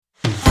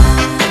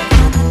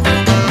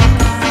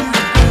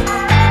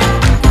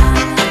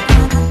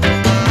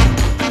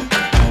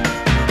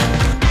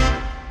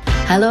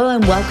Hello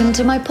and welcome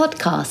to my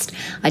podcast.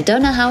 I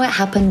don't know how it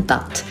happened,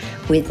 but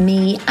with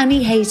me,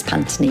 Annie Hayes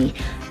Pantony,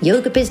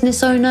 yoga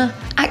business owner,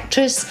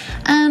 actress,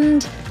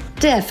 and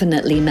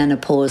definitely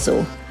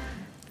menopausal.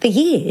 For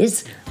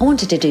years, I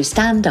wanted to do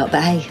stand-up,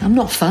 but hey, I'm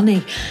not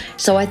funny.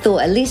 So I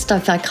thought at least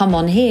if I come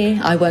on here,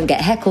 I won't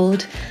get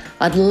heckled.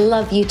 I'd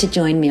love you to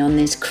join me on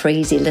this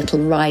crazy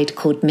little ride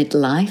called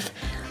midlife.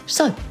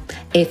 So,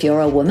 if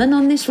you're a woman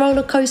on this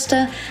roller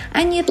coaster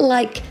and you'd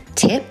like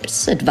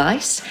tips,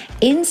 advice,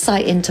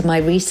 insight into my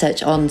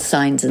research on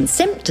signs and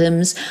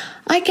symptoms,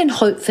 I can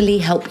hopefully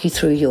help you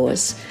through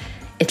yours.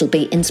 It'll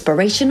be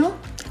inspirational,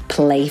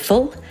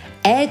 playful,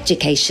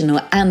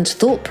 educational and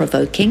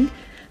thought-provoking,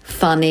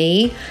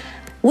 funny,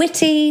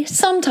 witty,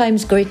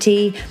 sometimes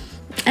gritty,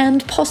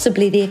 and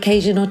possibly the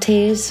occasional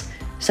tears.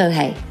 So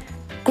hey,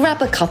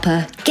 grab a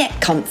cuppa, get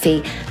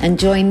comfy, and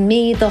join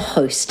me, the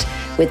host,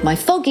 with my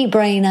foggy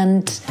brain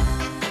and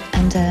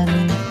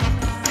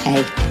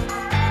hey,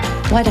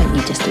 why don't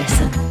you just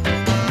listen?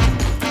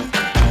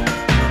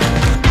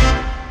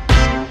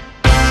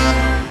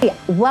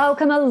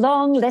 Welcome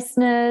along,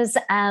 listeners,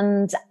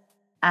 and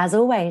as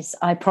always,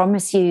 I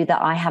promise you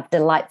that I have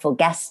delightful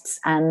guests,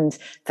 and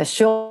for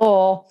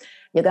sure,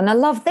 you're going to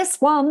love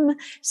this one.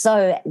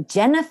 So,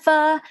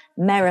 Jennifer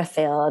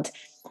Merrifield.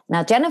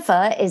 Now,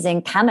 Jennifer is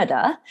in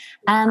Canada,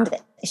 and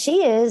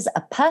she is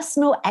a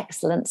personal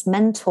excellence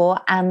mentor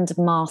and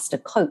master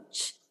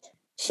coach.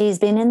 She's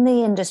been in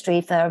the industry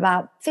for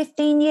about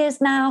 15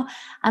 years now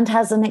and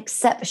has an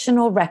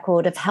exceptional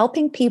record of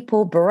helping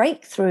people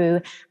break through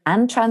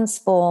and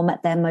transform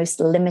their most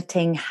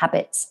limiting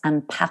habits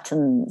and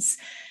patterns.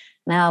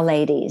 Now,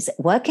 ladies,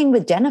 working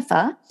with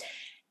Jennifer,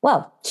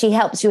 well, she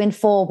helps you in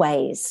 4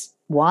 ways.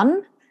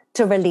 1,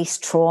 to release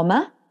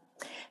trauma.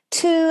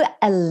 2,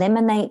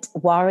 eliminate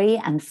worry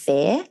and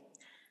fear.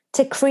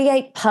 To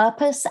create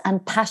purpose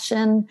and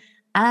passion.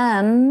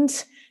 And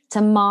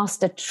to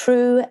master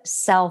true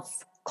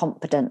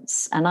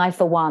self-confidence. And I,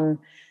 for one,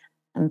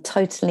 am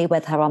totally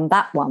with her on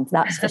that one,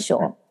 that's for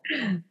sure.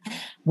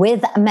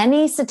 With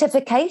many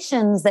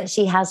certifications that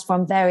she has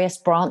from various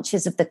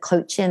branches of the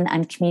coaching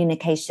and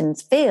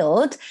communications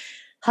field,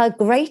 her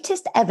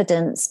greatest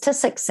evidence to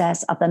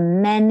success are the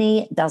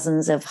many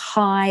dozens of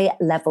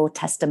high-level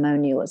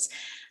testimonials.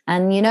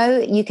 And, you know,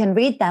 you can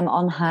read them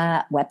on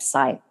her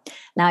website.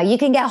 Now, you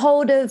can get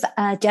hold of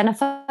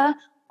Jennifer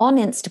on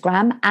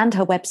Instagram and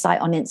her website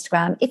on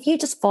Instagram if you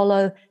just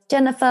follow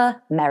Jennifer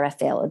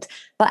Merrifield.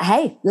 But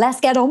hey, let's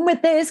get on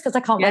with this because I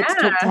can't wait to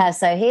talk to her.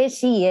 So here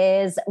she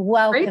is.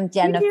 Welcome,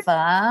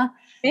 Jennifer.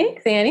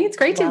 Thanks, Annie. It's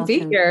great to be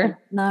here.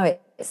 No,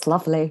 it's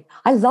lovely.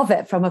 I love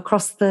it from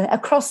across the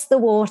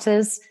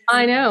waters.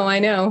 I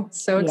know.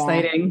 So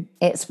exciting.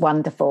 It's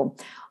wonderful.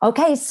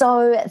 Okay,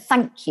 so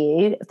thank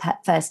you,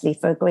 firstly,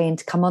 for agreeing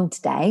to come on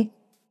today.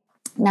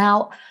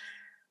 Now,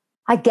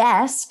 I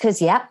guess, because,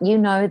 you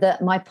know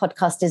that my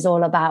podcast is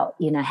all about,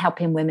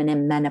 helping women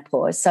in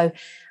menopause. So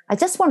I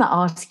just want to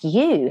ask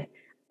you,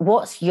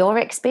 what's your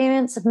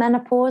experience of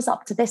menopause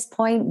up to this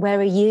point? Where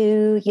are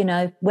you?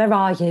 Where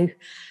are you?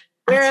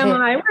 Where am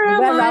I?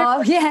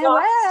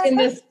 Where in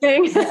this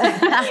thing?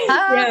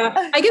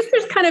 I guess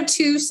there's kind of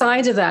 2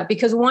 sides of that,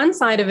 because one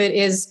side of it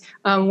is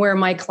where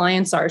my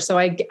clients are. So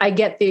I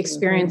get the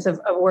experience of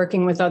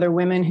working with other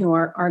women who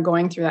are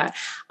going through that.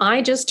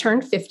 I just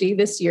turned 50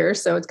 this year,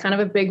 so it's kind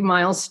of a big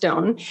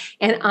milestone.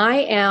 And I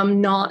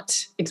am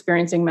not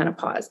experiencing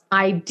menopause.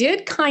 I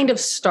did kind of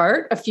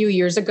start a few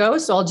years ago,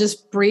 so I'll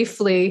just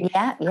briefly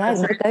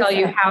tell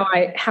you how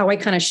I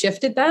kind of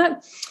shifted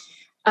that.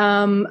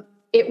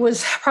 It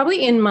was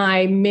probably in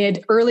my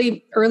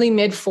early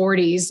mid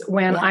 40s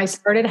when I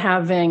started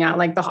having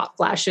like the hot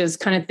flashes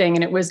kind of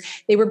thing. And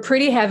they were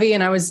pretty heavy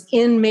and I was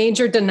in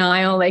major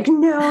denial, like,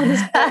 no, this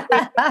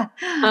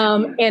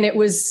and it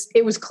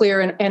was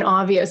clear and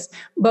obvious.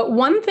 But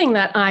one thing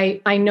that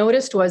I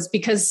noticed was,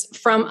 because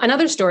from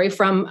another story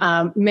from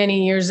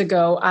many years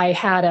ago, I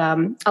had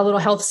a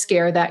little health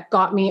scare that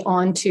got me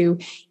onto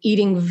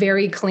eating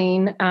very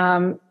clean,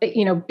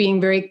 being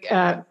very,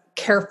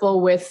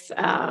 careful with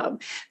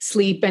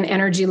sleep and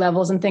energy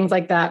levels and things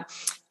like that.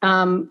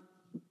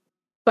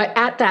 But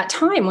at that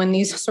time, when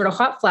these sort of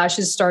hot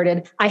flashes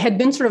started, I had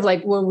been sort of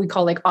like what we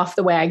call like off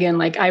the wagon.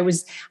 Like I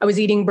was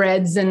eating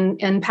breads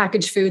and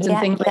packaged foods and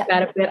things like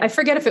that a bit. I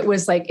forget if it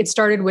was like, it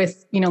started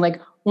with, like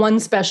one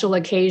special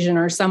occasion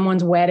or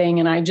someone's wedding,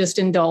 and I just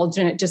indulged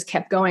and it just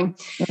kept going.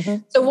 Mm-hmm.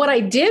 So what I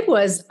did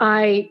was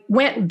I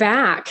went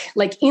back,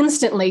 like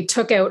instantly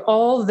took out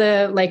all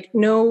the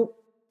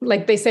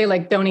like they say,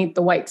 like, don't eat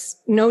the whites,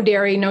 no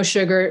dairy, no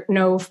sugar,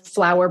 no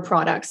flour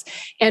products.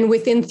 And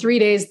within 3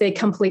 days, they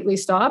completely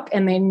stopped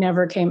and they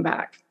never came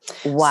back.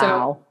 Wow.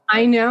 So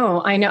I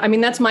know. I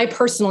mean, that's my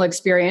personal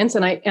experience.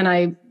 And I,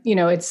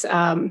 it's,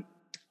 I'm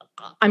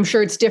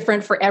sure it's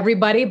different for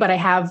everybody, but I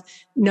have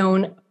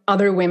known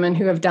other women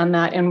who have done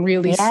that and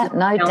really. Yeah,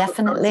 no,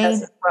 definitely.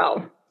 As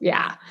well.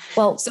 Yeah.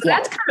 Well, so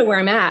that's kind of where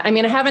I'm at. I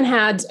mean, I haven't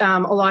had a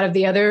lot of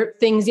the other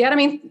things yet. I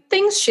mean,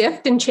 things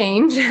shift and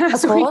change.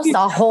 Of course,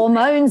 our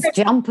hormones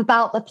jump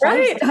about the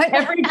place. Right.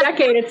 Every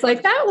decade, it's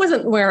like, that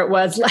wasn't where it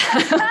was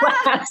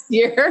last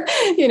year,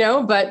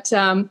 but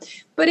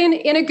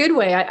in a good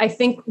way. I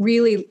think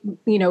really,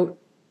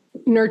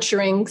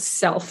 nurturing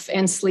self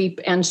and sleep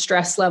and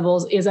stress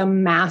levels is a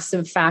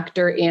massive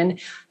factor in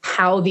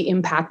how the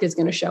impact is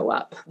going to show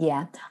up.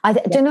 Yeah. Do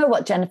you know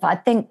what, Jennifer? I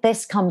think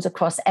this comes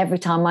across every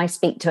time I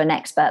speak to an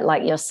expert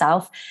like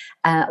yourself.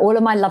 All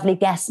of my lovely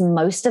guests,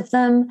 most of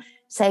them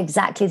say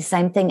exactly the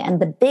same thing.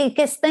 And the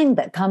biggest thing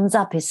that comes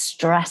up is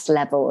stress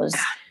levels.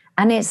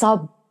 And it's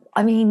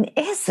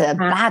it's a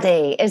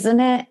baddie, isn't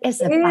it? It's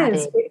a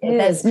baddie.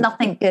 There's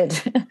nothing good.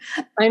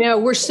 I know.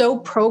 We're so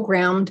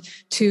programmed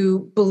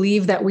to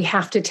believe that we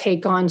have to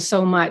take on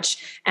so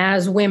much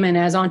as women,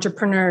 as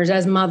entrepreneurs,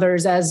 as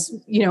mothers, as,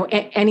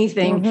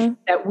 anything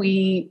that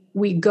we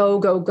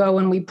go,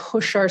 and we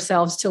push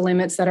ourselves to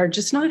limits that are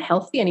just not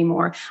healthy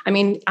anymore. I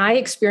mean, I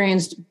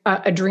experienced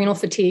adrenal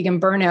fatigue and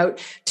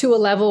burnout to a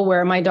level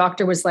where my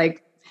doctor was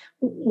like,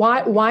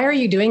 why are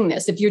you doing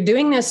this? If you're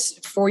doing this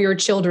for your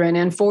children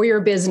and for your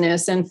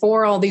business and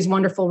for all these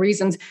wonderful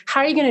reasons, how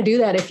are you going to do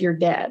that if you're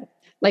dead?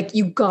 Like,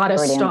 you got to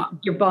stop.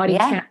 Your body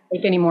can't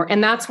take anymore.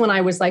 And that's when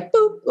I was like,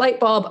 boop, light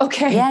bulb.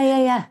 Okay.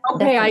 Yeah.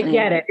 Okay. Definitely. I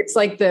get it. It's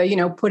like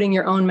the, putting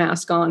your own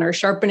mask on or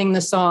sharpening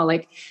the saw.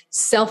 Like,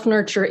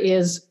 self-nurture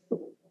is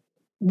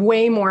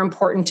way more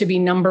important to be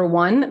number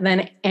one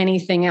than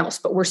anything else.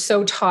 But we're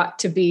so taught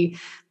to be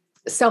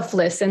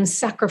selfless and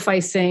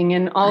sacrificing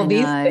and all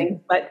these things,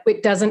 but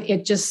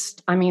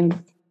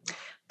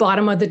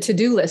bottom of the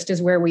to-do list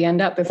is where we end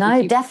up.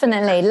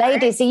 Definitely.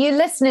 Ladies, are you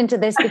listening to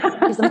this?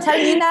 Because I'm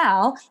telling you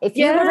now, if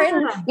you were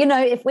in,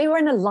 if we were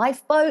in a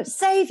lifeboat,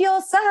 save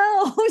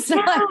yourselves.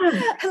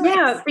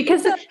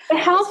 Because the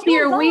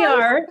healthier we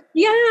are,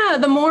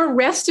 the more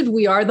rested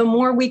we are, the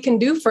more we can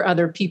do for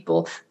other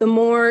people, the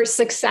more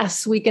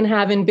success we can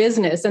have in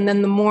business. And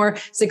then the more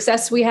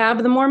success we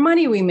have, the more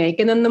money we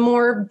make. And then the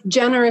more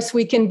generous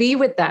we can be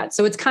with that.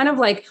 So it's kind of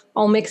like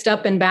all mixed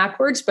up and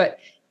backwards, but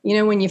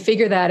when you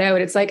figure that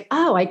out, it's like,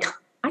 oh, I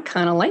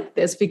kind of like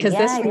this because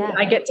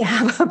I get to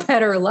have a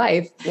better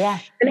life. Yeah.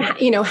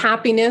 And,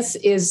 happiness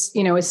is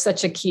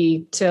such a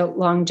key to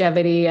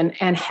longevity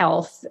and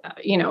health.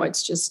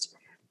 It's just,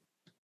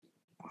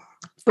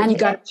 but you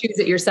got to choose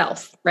it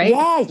yourself, right?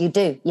 Yeah, you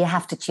do. You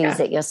have to choose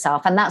it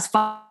yourself. And that's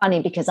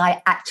funny because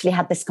I actually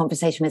had this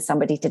conversation with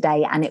somebody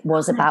today, and it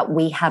was about,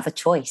 we have a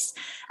choice,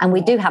 and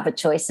we do have a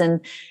choice.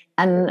 And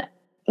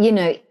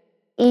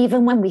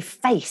even when we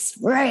face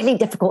really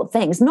difficult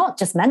things, not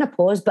just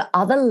menopause, but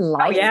other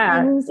life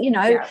things,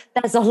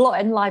 there's a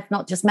lot in life,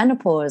 not just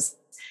menopause.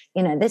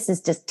 This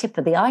is just tip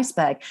of the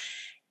iceberg.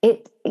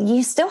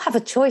 You still have a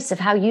choice of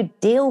how you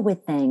deal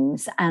with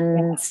things,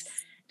 and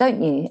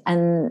don't you?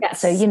 And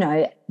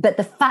so, but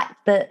the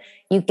fact that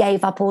you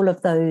gave up all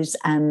of those,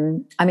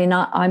 I'm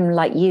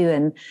like you,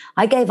 and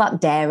I gave up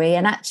dairy.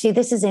 And actually,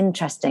 this is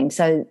interesting.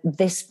 So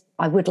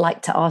I would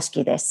like to ask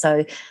you this.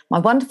 So my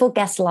wonderful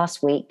guest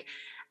last week,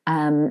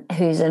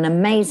 who's an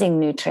amazing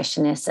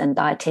nutritionist and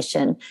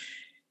dietitian,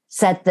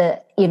 said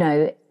that,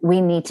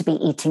 we need to be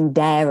eating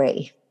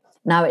dairy.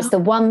 Now, it's the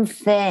one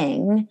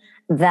thing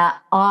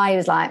that I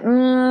was like,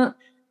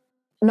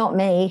 not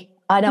me.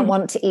 I don't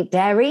want to eat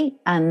dairy.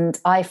 And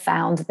I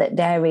found that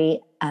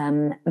dairy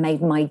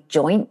made my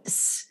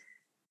joints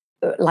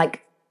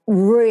like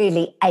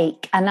really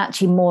ache, and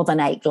actually more than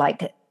ache,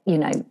 like,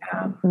 not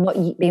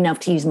being able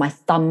to use my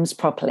thumbs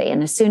properly.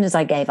 And as soon as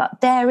I gave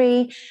up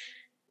dairy,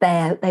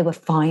 they were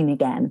fine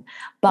again.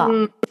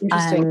 But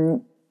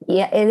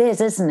it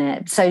is, isn't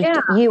it? So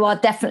you are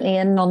definitely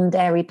a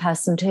non-dairy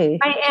person too.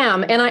 I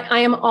am. And I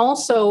am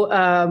also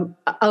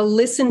a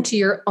listen to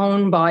your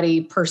own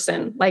body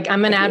person. Like,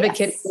 I'm an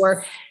advocate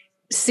for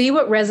see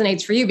what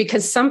resonates for you,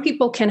 because some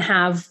people can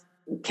have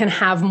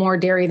more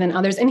dairy than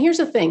others. And here's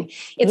the thing.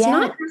 It's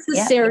not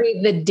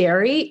necessarily the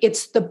dairy,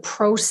 it's the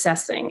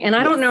processing. And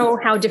I don't know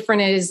how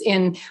different it is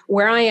in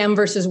where I am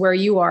versus where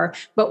you are,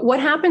 but what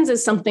happens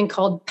is something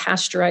called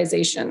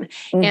pasteurization.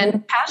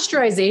 And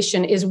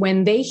pasteurization is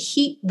when they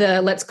heat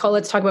let's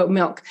talk about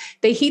milk.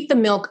 They heat the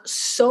milk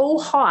so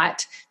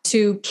hot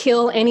to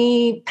kill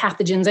any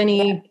pathogens,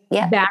 any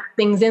bad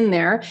things in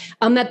there,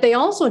 that they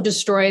also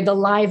destroy the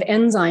live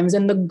enzymes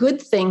and the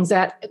good things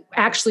that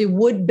actually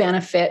would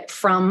benefit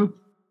from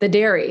the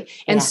dairy.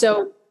 And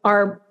so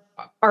our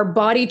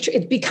body,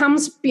 it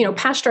becomes,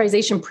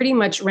 pasteurization pretty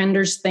much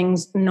renders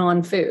things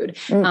non-food.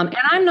 And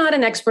I'm not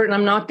an expert, and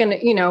I'm not going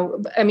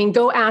to,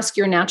 go ask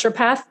your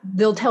naturopath.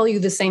 They'll tell you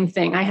the same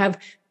thing. I have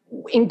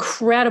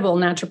incredible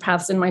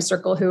naturopaths in my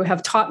circle who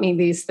have taught me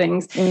these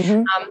things.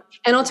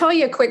 And I'll tell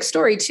you a quick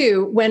story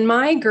too. When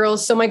my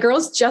girls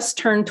just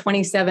turned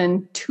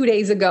 27 2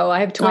 days ago. I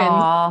have twins.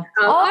 Wow.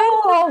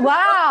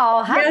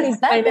 Happy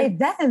birthday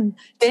then.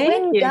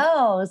 Twin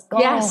girls. God.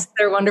 Yes,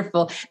 they're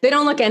wonderful. They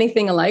don't look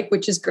anything alike,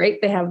 which is great.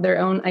 They have their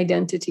own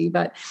identity.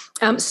 But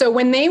so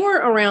when they were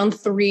around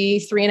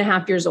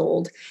 3.5 years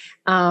old,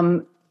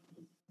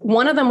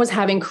 one of them was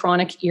having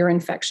chronic ear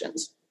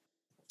infections.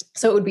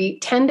 So it would be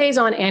 10 days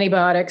on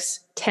antibiotics,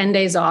 10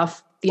 days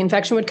off. The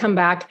infection would come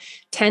back,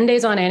 10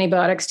 days on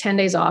antibiotics, 10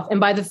 days off. And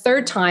by the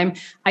third time,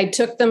 I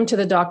took them to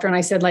the doctor and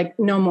I said, like,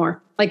 no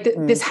more. Like,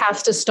 this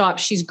has to stop.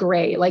 She's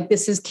gray. Like,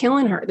 this is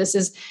killing her. This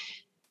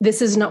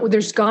is not,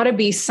 there's got to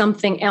be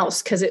something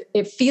else, because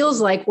it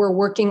feels like we're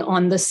working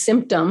on the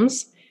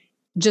symptoms,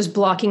 just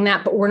blocking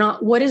that, but we're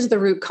not. What is the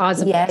root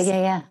cause of this?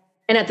 Yeah.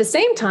 And at the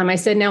same time, I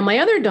said, now my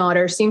other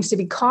daughter seems to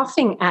be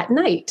coughing at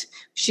night.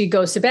 She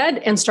goes to bed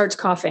and starts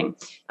coughing.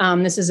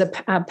 This is a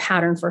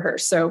pattern for her.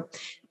 So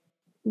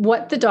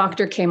what the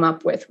doctor came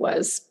up with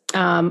was,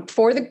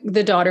 for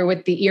the daughter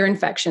with the ear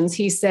infections,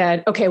 he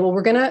said, okay, well,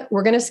 we're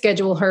going to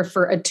schedule her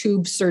for a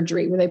tube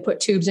surgery where they put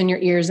tubes in your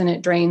ears and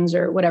it drains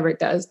or whatever it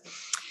does.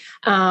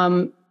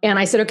 And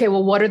I said, okay,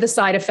 well, what are the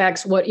side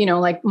effects? What,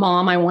 like,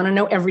 Mom, I want to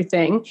know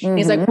everything. Mm-hmm. And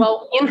he's like,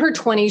 well, in her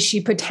 20s, she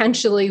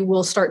potentially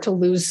will start to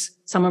lose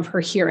some of her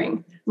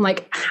hearing. I'm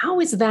like, how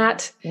is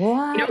that?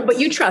 What? But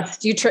you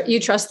trust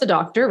the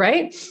doctor,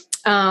 right?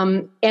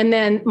 And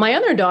then my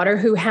other daughter,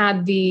 who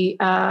had the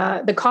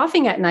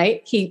coughing at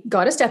night, he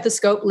got a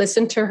stethoscope,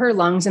 listened to her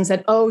lungs and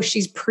said, oh,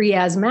 she's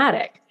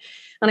pre-asthmatic.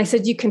 And I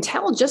said, you can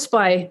tell just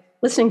by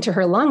listening to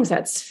her lungs.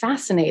 That's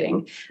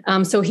fascinating.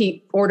 So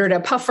he ordered a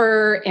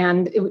puffer,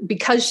 and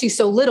because she's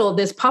so little,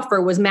 this puffer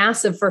was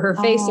massive for her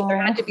face. So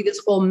there had to be this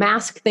whole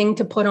mask thing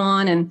to put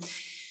on. And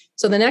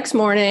so the next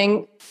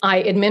morning I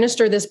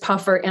administered this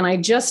puffer, and I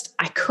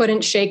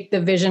couldn't shake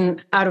the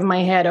vision out of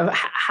my head of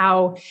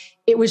how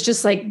it was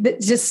just like,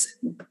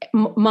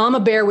 Mama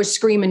Bear was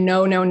screaming,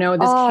 no.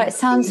 It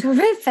sounds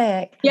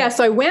horrific. Yeah.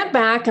 So I went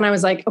back and I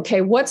was like,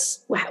 okay,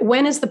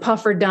 when is the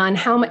puffer done?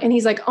 How much? And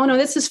he's like, oh no,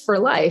 this is for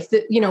life.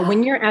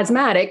 When you're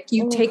asthmatic,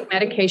 you take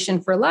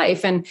medication for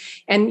life. And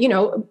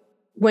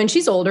when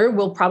she's older,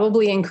 we'll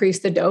probably increase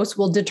the dose.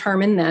 We'll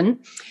determine then.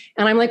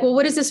 And I'm like, well,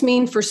 what does this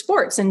mean for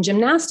sports and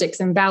gymnastics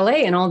and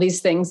ballet and all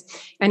these things?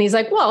 And he's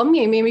like, well,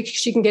 maybe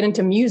she can get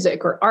into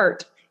music or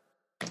art.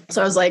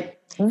 So I was like,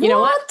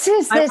 what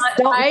is this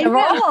doctor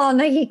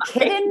on? Are you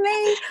kidding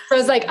me? So I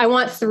was like, I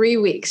want 3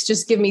 weeks.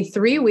 Just give me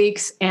 3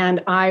 weeks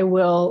and I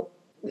will,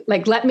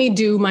 let me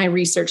do my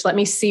research. Let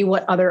me see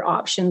what other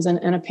options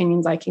and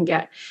opinions I can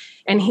get.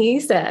 And he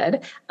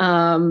said,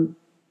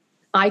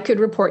 I could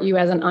report you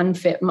as an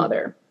unfit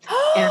mother.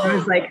 And I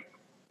was like,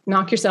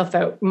 knock yourself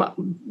out.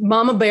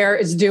 Mama Bear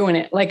is doing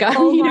it. Like, God,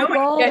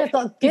 I've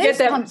got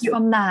goosebumps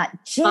from that.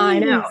 Jeez,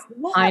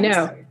 I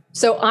know.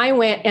 So I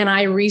went and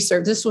I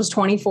researched. This was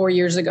 24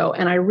 years ago.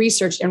 And I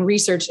researched.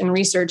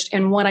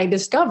 And what I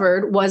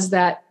discovered was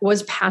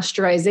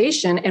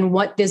pasteurization and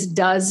what this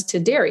does to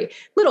dairy.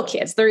 Little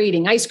kids, they're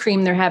eating ice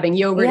cream. They're having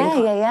yogurt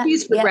and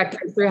cheese for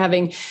breakfast. They're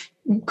having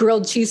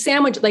grilled cheese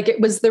sandwich.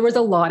 There was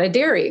a lot of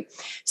dairy.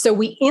 So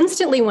we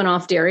instantly went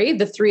off dairy,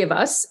 the three of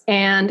us,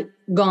 and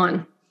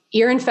gone.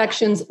 Ear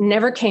infections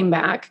never came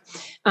back.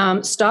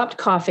 Stopped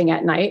coughing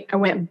at night. I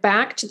went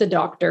back to the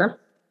doctor.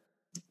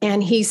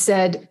 And he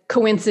said,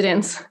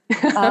 coincidence.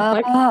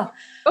 Like,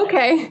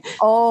 okay.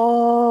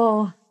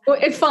 Oh, well,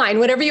 it's fine.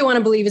 Whatever you want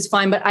to believe is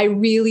fine. But I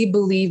really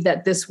believe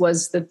that this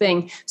was the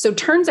thing. So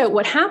turns out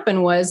what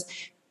happened was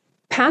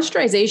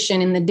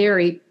pasteurization in the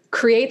dairy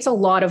creates a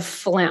lot of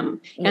phlegm.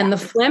 Yeah. And the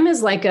phlegm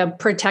is like a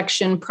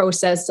protection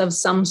process of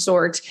some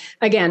sort.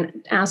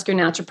 Again, ask your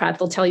naturopath.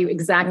 They'll tell you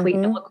exactly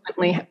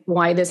eloquently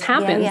why this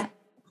happens. Yeah.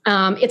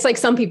 It's like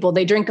some people,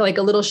 they drink like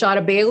a little shot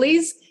of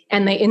Bailey's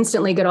and they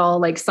instantly get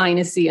all like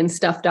sinusy and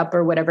stuffed up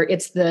or whatever.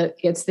 It's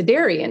the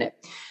dairy in it.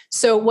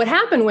 So what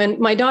happened when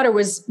my daughter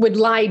would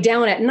lie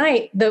down at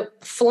night, the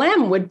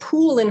phlegm would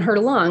pool in her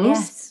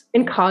lungs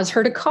and cause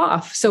her to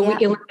cough. So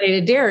we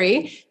eliminated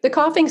dairy, the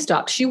coughing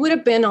stopped. She would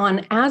have been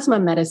on asthma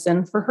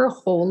medicine for her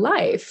whole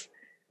life.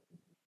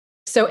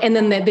 So, and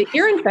then the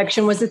ear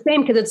infection was the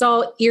same because it's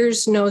all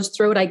ears, nose,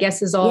 throat, I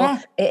guess is all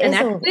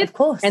connected. Of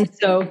course. And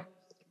so,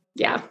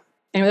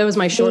 anyway, that was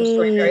my short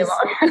story, very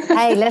long.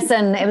 Hey,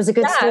 listen, it was a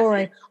good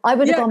story. I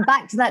would have gone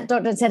back to that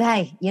doctor and said,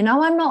 hey,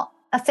 I'm not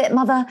a fit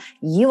mother.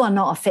 You are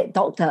not a fit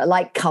doctor.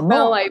 Like, come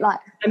on.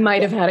 I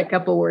might have had a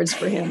couple words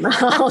for him.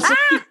 I'll just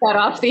keep that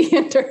off the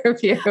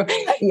interview.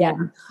 Yeah.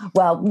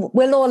 Well,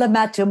 we'll all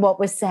imagine what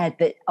was said,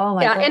 but oh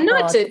my God. And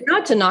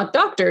not to knock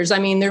doctors. I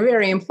mean, they're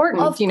very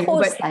important. Of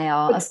course they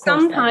are. But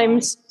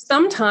sometimes,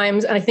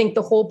 and I think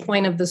the whole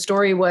point of the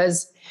story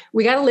was,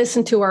 we got to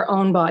listen to our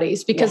own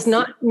bodies because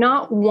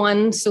not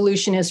one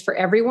solution is for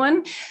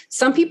everyone.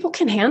 Some people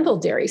can handle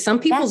dairy. Some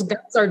people's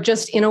guts are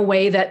just in a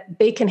way that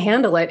they can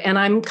handle it. And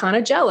I'm kind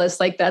of jealous.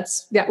 Like that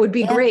would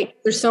be great.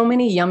 There's so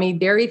many yummy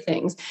dairy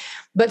things,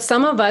 but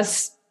some of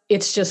us,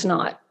 it's just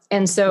not.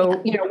 And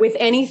so, with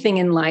anything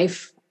in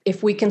life,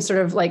 if we can sort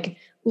of like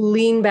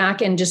lean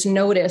back and just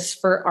notice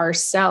for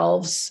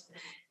ourselves,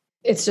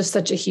 it's just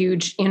such a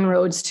huge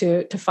inroads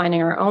to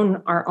finding our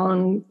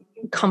own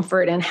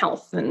comfort and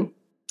health. And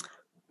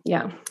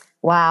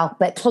Wow.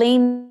 But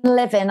clean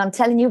living, I'm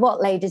telling you what,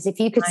 ladies, if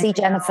you could see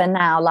Jennifer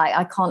now, like,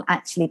 I can't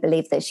actually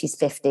believe that she's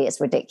 50. It's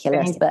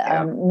ridiculous.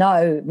 But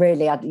no,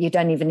 really, you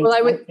don't even need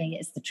to thank me.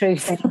 It's the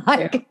truth.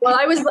 Well,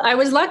 I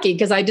was lucky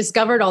because I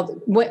discovered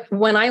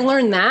when I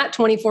learned that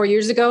 24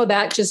 years ago,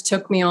 that just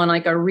took me on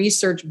like a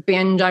research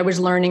binge. I was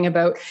learning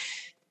about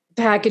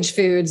packaged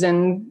foods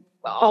and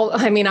all.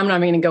 I mean, I'm not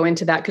even going to go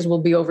into that because we'll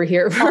be over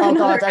here for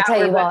another hour. I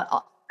tell you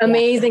what.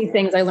 Amazing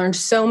things. I learned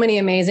so many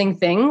amazing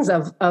things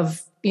of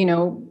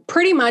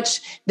pretty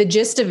much the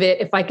gist of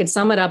it, if I could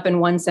sum it up in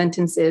one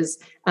sentence, is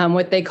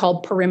what they call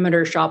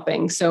perimeter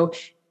shopping. So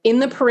in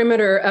the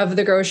perimeter of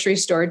the grocery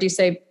store, do you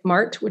say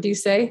mart? What do you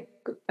say?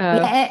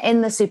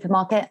 In the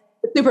supermarket.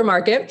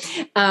 Supermarket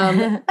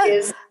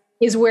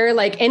is where,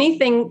 like,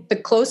 anything, the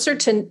closer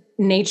to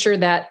nature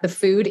that the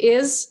food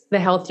is, the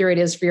healthier it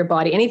is for your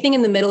body. Anything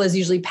in the middle is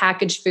usually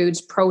packaged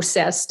foods,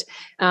 processed,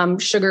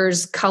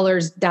 sugars,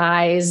 colors,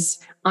 dyes,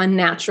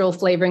 unnatural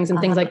flavorings and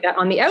things like that.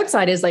 On the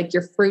outside is like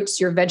your fruits,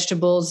 your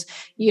vegetables,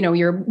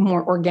 your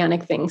more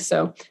organic things.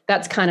 So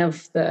that's kind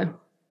of the...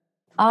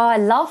 Oh, I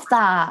love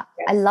that.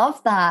 I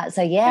love that.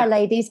 So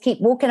ladies, keep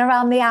walking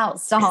around the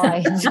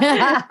outside.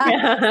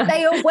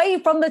 Stay away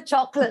from the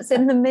chocolates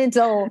in the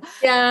middle.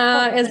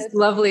 Yeah, as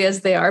lovely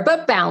as they are,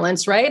 but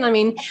balance, right? I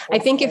mean, I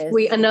think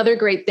another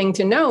great thing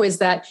to know is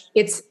that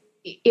it's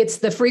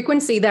the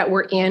frequency that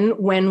we're in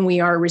when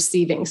we are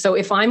receiving. So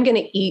if I'm going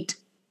to eat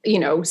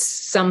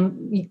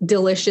some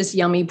delicious,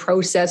 yummy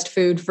processed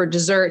food for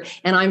dessert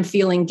and I'm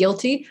feeling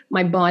guilty,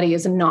 my body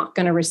is not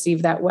going to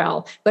receive that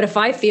well. But if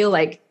I feel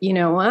like, you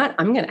know what,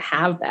 I'm going to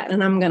have that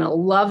and I'm going to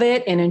love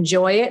it and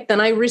enjoy it,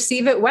 then I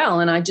receive it well.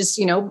 And I just,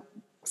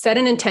 set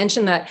an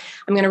intention that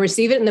I'm going to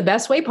receive it in the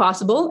best way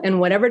possible, and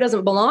whatever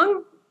doesn't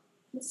belong,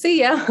 see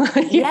ya.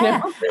 And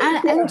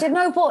you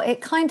know what? It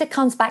kind of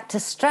comes back to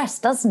stress,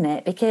 doesn't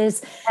it?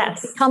 Because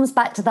it comes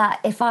back to that.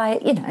 If I,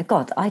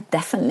 I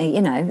definitely,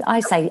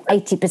 I say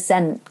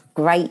 80%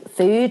 great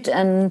food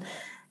and,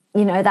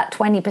 that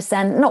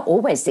 20%, not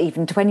always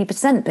even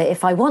 20%, but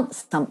if I want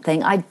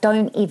something, I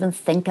don't even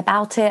think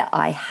about it.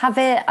 I have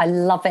it, I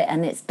love it,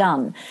 and it's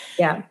done.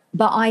 Yeah.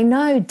 But I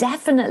know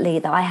definitely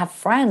that I have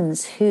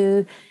friends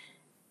who,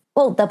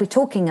 they'll be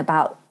talking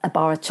about a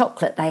bar of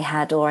chocolate they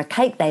had or a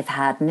cake they've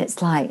had. And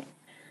it's like,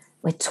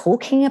 we're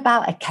talking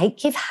about a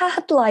cake you've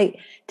had? Like,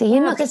 do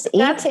you not just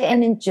eat it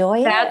and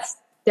enjoy it? That's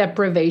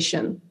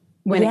deprivation.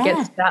 When it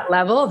gets to that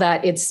level,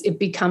 that it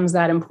becomes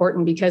that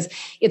important, because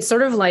it's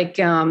sort of like,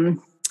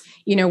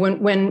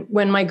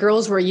 when my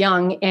girls were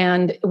young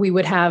and we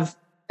would have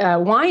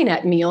wine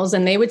at meals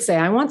and they would say,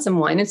 I want some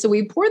wine. And so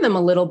we pour them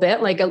a little bit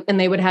and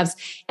they would have,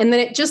 and then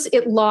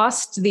it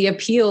lost the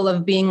appeal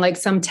of being like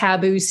some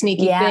taboo,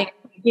 sneaky thing.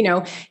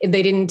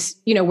 They didn't,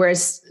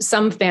 whereas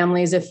some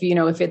families, if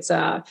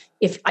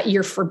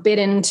you're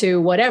forbidden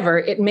to whatever,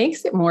 it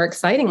makes it more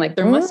exciting. Like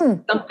there must be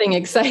something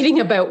exciting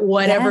about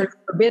whatever is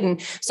forbidden.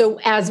 So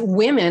as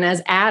women,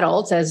 as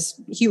adults,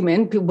 as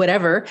human,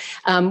 whatever,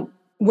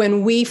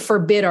 when we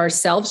forbid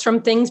ourselves from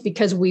things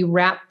because we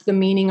wrap the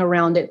meaning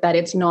around it that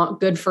it's not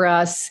good for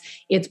us,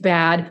 it's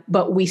bad,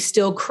 but we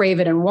still crave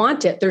it and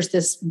want it, there's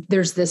this,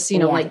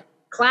 like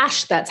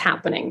clash that's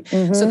happening.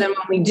 Mm-hmm. So then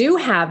when we do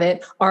have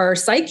it, our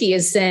psyche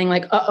is saying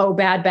like, uh-oh,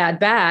 bad, bad,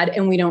 bad,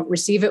 and we don't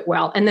receive it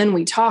well. And then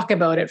we talk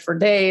about it for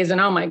days and,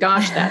 oh my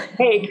gosh, that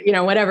cake,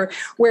 whatever.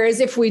 Whereas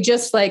if we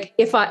just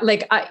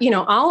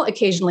I'll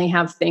occasionally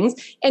have things.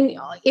 And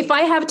if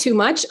I have too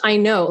much, I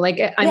know,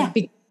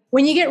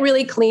 when you get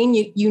really clean,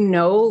 you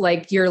know,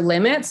 like your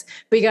limits,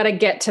 but you got to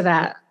get to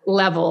that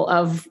level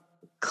of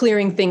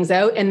clearing things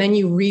out. And then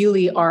you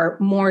really are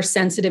more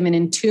sensitive and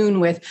in tune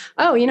with,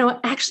 I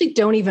actually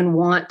don't even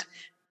want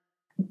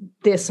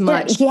this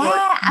much.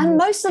 Yeah. And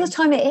most of the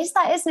time it is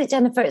that, isn't it,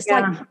 Jennifer? It's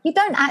like, you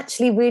don't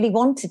actually really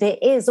want it.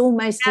 It is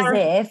almost as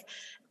if,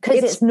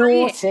 because it's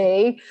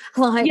naughty,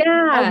 like,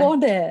 I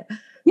want it.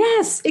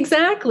 Yes,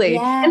 exactly.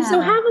 Yeah. And so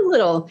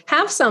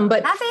have some,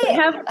 but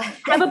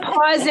have a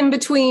pause in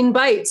between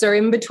bites or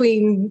in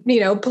between,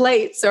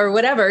 plates or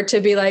whatever,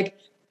 to be like,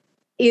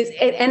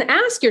 and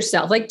ask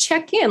yourself, like,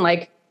 check in,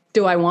 like,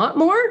 do I want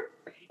more?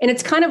 And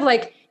it's kind of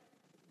like,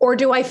 or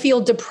do I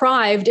feel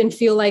deprived and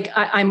feel like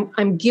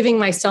I'm giving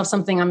myself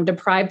something I'm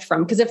deprived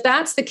from? Because if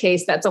that's the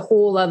case, that's a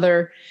whole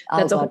other,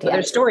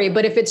 other story.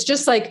 But if it's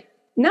just like,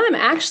 no, I'm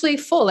actually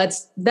full,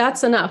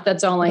 that's enough.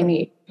 That's all I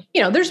need.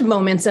 There's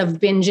moments of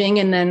binging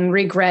and then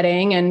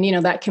regretting, and,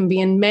 that can be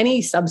in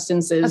many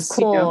substances. Of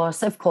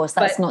course.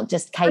 That's not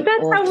just cake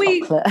or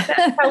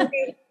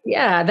chocolate.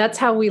 That's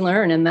how we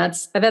learn. And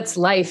that's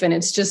life. And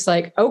it's just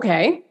like,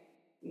 okay,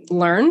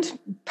 learned,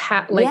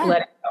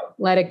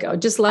 let it go.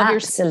 Just love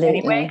yourself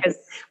anyway. Because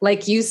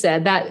like you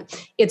said, that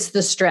it's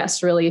the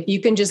stress, really. If you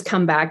can just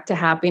come back to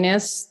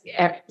happiness,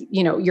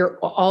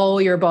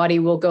 all your body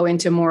will go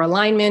into more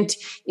alignment.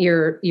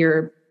 Your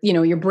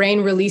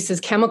brain releases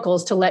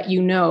chemicals to let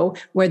you know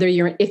whether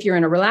if you're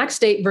in a relaxed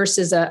state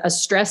versus a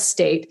stress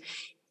state.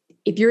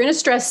 if you're in a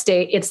stress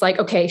state, it's like,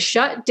 okay,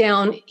 shut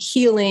down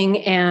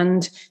healing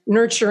and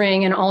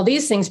nurturing and all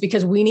these things,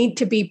 because we need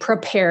to be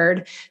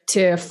prepared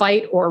to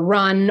fight or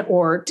run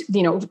or,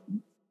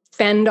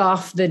 fend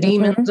off the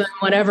demons in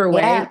whatever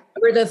way.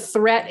 Where the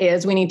threat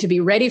is, we need to be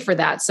ready for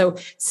that. So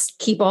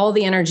keep all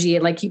the energy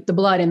and like keep the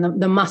blood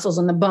and the muscles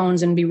and the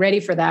bones and be ready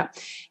for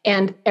that.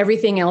 And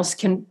everything else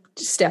can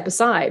step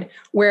aside.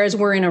 Whereas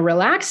we're in a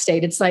relaxed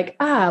state, it's like,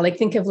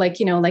 think of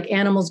like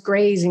animals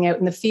grazing out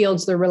in the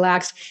fields, they're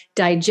relaxed.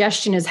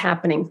 Digestion is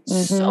happening.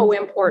 So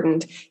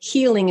important.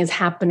 Healing is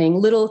happening.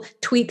 Little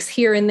tweaks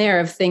here and there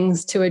of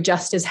things to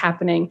adjust is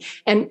happening.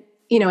 And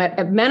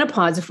at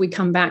menopause, if we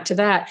come back to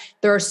that,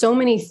 there are so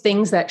many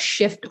things that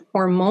shift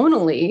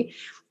hormonally.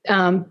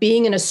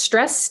 Being in a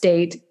stress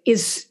state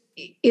is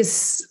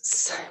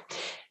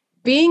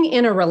being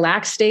in a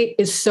relaxed state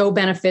is so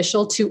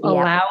beneficial to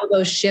allow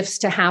those shifts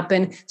to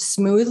happen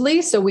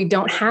smoothly. So we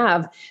don't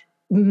have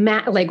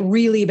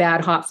really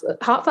bad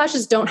hot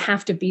flashes. Don't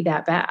have to be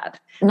that bad.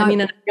 No, I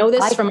know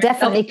this I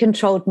definitely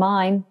controlled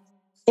mine.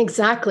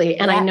 Exactly.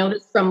 And I know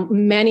this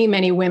from many,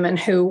 many women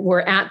who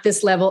were at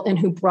this level and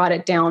who brought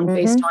it down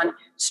based on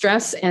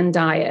stress and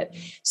diet.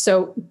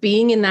 So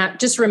being in that,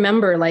 just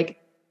remember,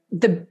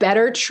 the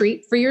better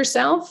treat for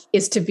yourself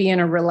is to be in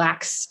a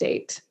relaxed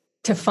state,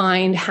 to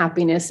find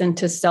happiness and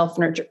to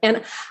self-nurture.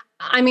 And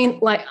I'm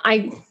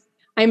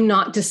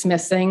not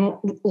dismissing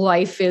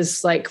life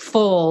is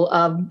full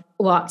of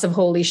lots of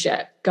holy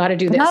shit. Got to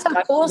do this. No,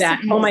 of course that.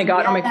 Oh my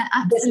God.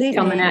 Absolutely.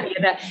 Coming at you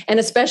that. And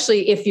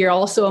especially if you're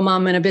also a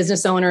mom and a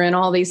business owner and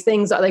all these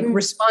things,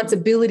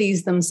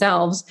 responsibilities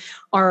themselves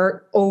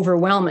are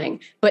overwhelming.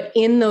 But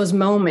in those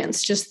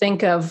moments, just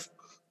think of,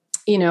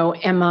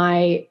 am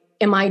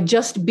I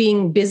just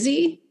being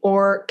busy,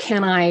 or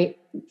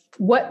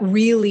what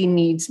really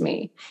needs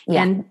me?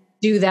 And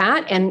do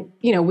that. And,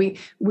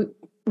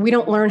 we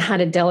don't learn how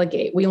to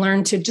delegate. We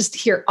learn to just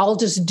I'll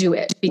just do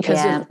it because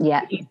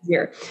it's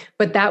easier.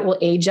 But that will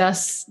age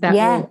us.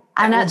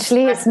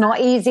 It's not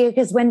easier,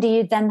 because when do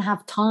you then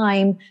have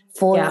time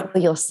for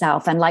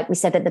yourself? And like we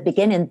said at the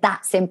beginning,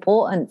 that's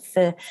important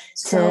to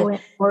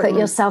put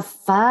yourself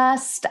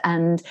first.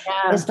 And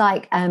it's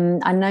like, I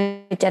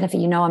know, Jennifer,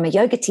 I'm a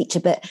yoga teacher,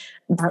 but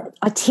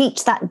I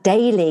teach that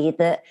daily,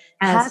 that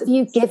have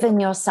you given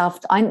yourself,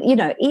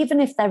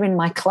 even if they're in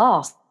my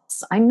class,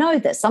 I know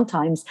that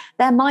sometimes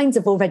their minds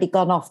have already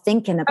gone off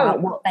thinking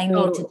about what they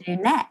need to do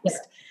next.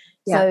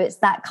 So it's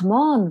that, come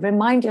on,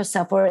 remind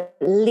yourself, or at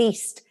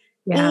least,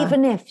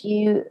 even if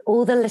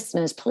all the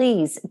listeners,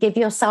 please give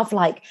yourself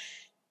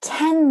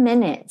 10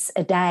 minutes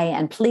a day,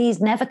 and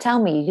please never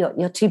tell me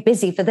you're too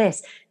busy for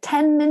this.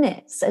 10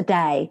 minutes a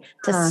day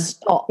to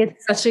stop.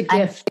 It's such a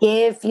gift.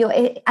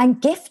 And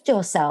gift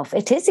yourself.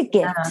 It is a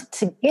gift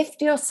to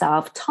gift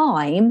yourself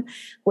time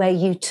where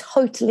you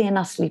totally and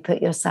utterly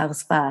put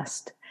yourselves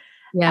first.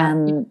 Yeah,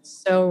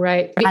 so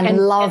right. And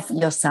love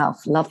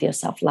yourself.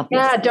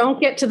 Yeah,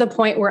 don't get to the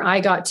point where I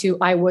got to.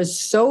 I was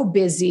so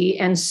busy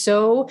and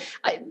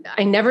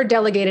I never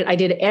delegated. I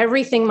did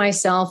everything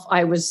myself.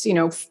 I was,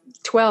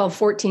 12,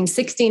 14,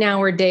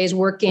 16-hour days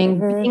working,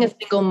 being a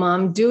single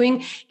mom,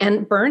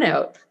 and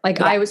burnout.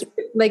 I was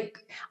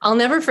I'll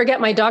never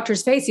forget my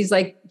doctor's face. He's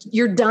like,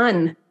 you're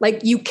done.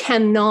 You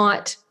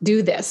cannot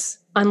do this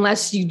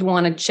unless you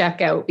want to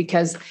check out,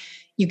 because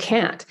you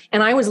can't.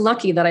 And I was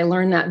lucky that I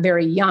learned that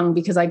very young,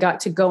 because I got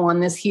to go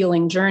on this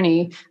healing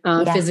journey,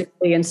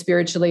 physically and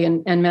spiritually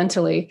and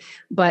mentally.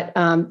 But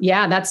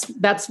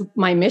that's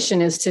my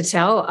mission, is to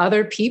tell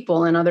other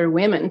people and other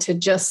women to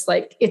just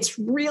it's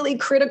really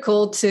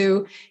critical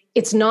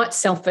it's not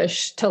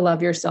selfish to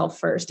love yourself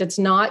first. It's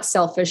not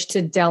selfish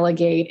to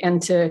delegate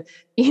and to,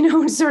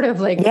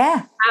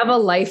 have a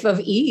life of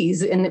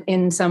ease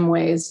in some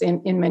ways,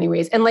 in many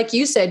ways. And like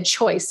you said,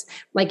 choice,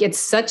 it's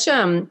such,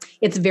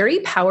 it's very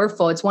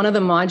powerful. It's one of the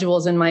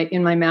modules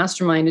in my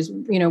mastermind is,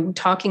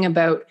 talking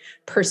about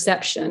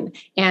perception.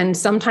 And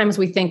sometimes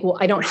we think, well,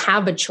 I don't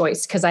have a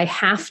choice because I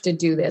have to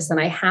do this and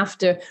I have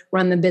to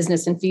run the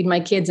business and feed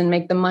my kids and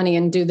make the money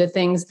and do the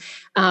things.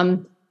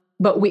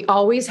 But we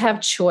always have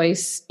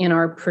choice in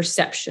our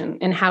perception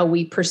and how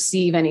we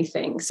perceive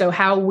anything. So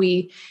how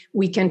we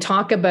can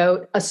talk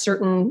about a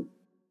certain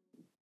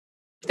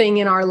thing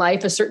in our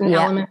life, a certain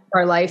element of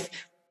our life,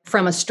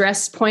 from a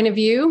stress point of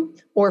view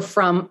or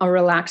from a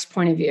relaxed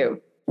point of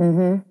view.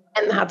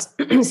 And that's,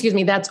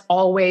 that's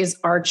always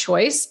our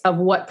choice of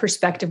what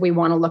perspective we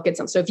want to look at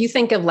something. So if you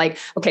think of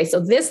okay, so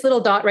this little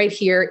dot right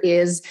here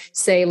is,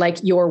 say,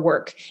 your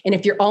work. And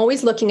if you're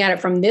always looking at it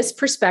from this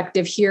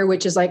perspective here,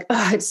 which is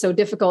it's so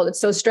difficult, it's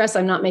so stressed,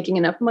 I'm not making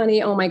enough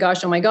money, oh my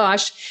gosh,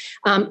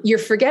 you're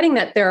forgetting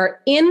that there are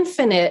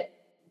infinite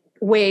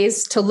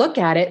ways to look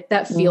at it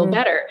that feel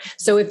better.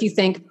 So if you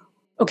think,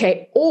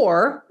 okay,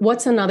 or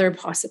what's another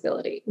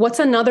possibility? What's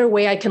another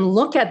way I can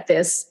look at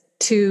this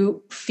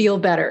to feel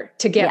better,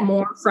 to get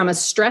more from a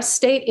stress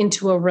state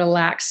into a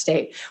relaxed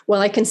state? Well,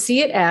 I can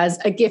see it as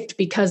a gift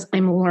because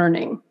I'm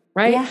learning,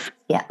 right?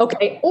 Yeah.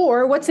 Okay.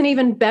 Or what's an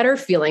even better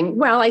feeling?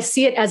 Well, I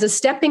see it as a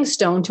stepping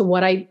stone to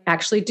what I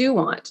actually do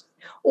want.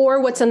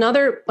 Or what's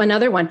another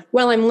one?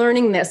 Well, I'm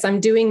learning this, I'm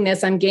doing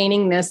this, I'm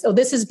gaining this. Oh,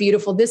 this is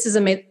beautiful. This is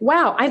amazing.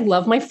 Wow, I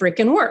love my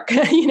freaking work.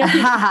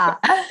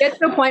 Get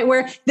to a point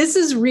where this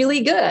is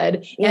really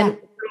good. Yeah. And when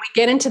we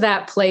get into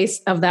that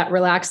place of that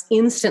relax,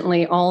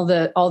 instantly all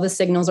the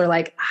signals are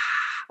like,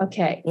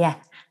 okay, yeah,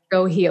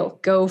 go heal,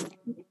 go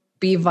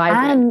be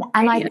vibrant.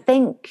 And I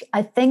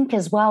think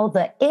as well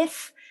that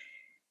if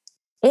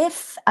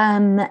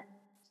our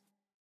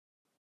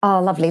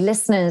lovely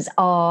listeners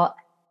are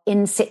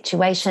in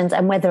situations,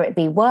 and whether it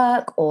be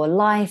work or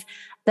life,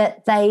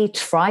 that they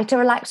try to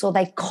relax or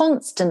they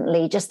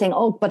constantly just think,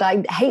 oh, but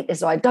I hate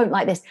this or I don't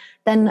like this,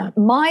 then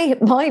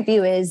my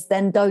view is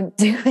then don't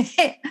do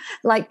it.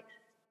 Like,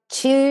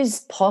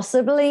 choose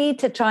possibly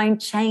to try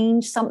and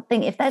change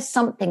something. If there's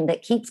something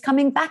that keeps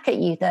coming back at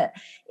you that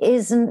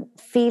isn't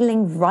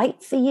feeling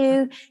right for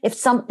you, if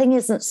something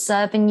isn't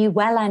serving you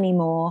well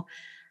anymore,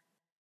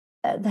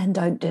 then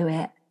don't do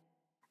it.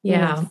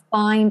 Yeah.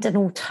 Find an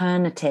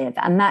alternative.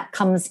 And that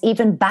comes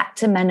even back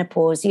to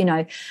menopause,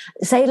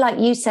 say like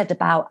you said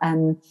about,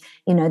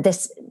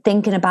 this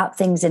thinking about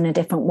things in a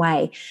different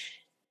way.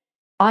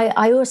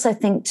 I also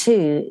think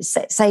too,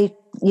 say,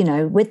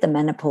 with the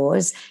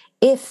menopause,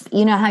 if,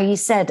 how you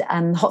said,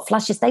 hot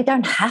flushes, they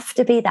don't have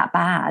to be that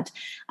bad.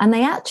 And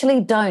they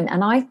actually don't.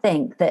 And I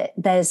think that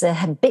there's a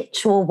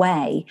habitual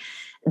way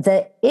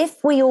that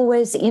if we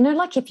always,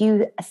 like if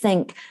you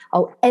think,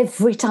 oh,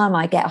 every time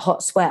I get a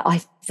hot sweat,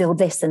 I feel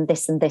this and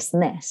this and this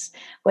and this.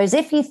 Whereas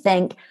if you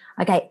think,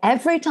 okay,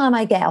 every time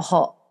I get a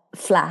hot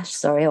flush,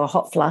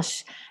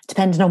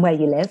 depending on where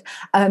you live,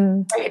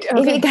 right,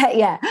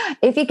 okay.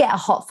 if you get a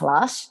hot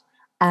flush,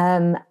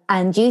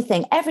 and you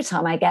think every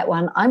time I get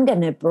one, I'm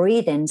going to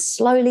breathe in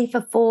slowly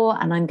for 4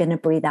 and I'm going to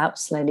breathe out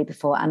slowly for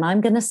 4 and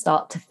I'm going to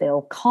start to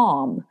feel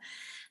calm.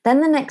 Then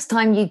the next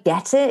time you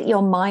get it,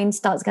 your mind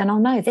starts going, oh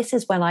no, this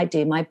is when I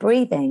do my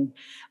breathing,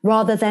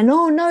 rather than,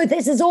 oh no,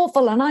 this is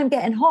awful and I'm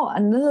getting hot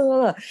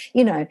and,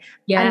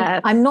 Yeah.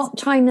 I'm not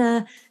trying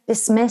to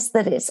dismiss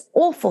that it's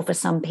awful for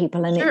some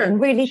people and it can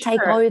really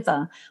take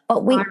over,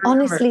 but we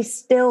honestly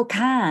still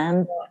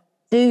can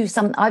do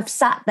some. I've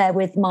sat there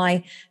with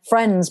my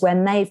friends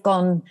when they've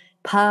gone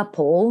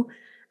purple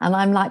and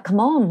I'm like, come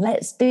on,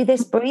 let's do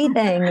this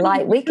breathing.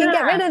 Like we can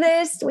get rid of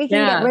this. We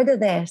can get rid of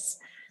this.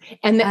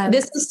 And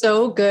this is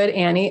so good,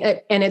 Annie.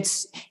 And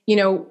it's,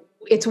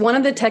 it's one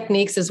of the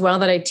techniques as well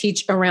that I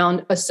teach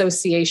around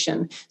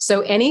association.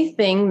 So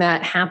anything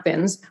that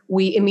happens,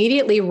 we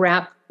immediately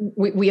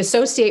we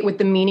associate with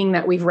the meaning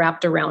that we've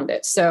wrapped around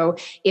it. So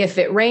if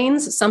it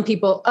rains, some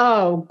people,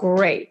 oh,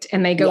 great.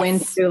 And they go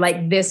into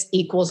like, this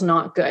equals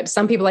not good.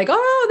 Some people like,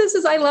 oh,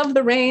 I love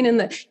the rain.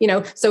 And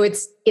so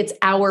it's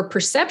our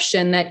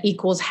perception that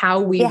equals how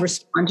we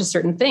respond to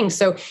certain things.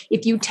 So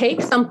if you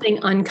take something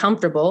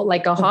uncomfortable,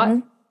 like a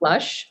hot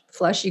flush,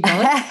 you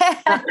call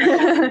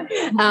it.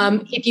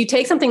 If you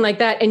take something like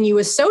that and you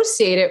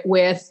associate it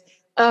with,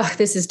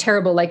 this is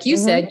terrible. Like you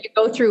said, you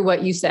go through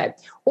what you said,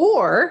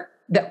 or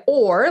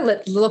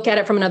let's look at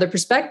it from another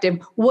perspective.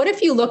 What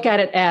if you look at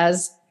it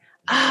as,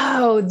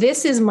 oh,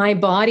 this is my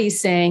body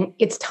saying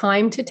it's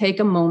time to take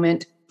a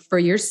moment for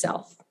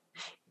yourself.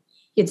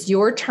 It's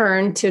your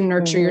turn to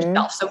nurture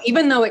yourself. So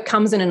even though it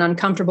comes in an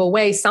uncomfortable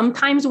way,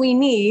 sometimes we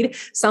need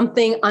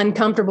something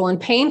uncomfortable and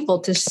painful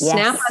to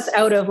snap us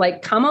out of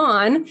like, come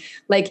on,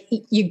 like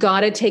you got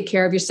to take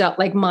care of yourself.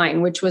 Like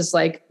mine, which was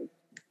like,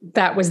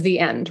 that was the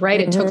end,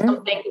 right? It took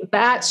something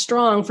that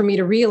strong for me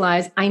to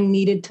realize I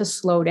needed to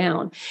slow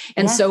down.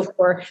 And so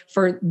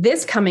for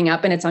this coming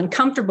up, and it's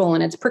uncomfortable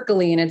and it's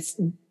prickly and it's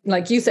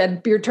like you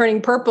said, you're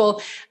turning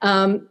purple.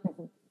 That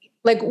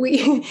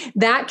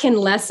can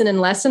lessen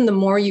and lessen the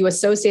more you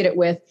associate it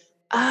with,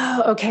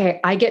 oh, okay,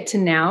 I get to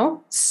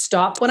now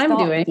stop what I'm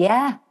doing.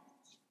 Yeah.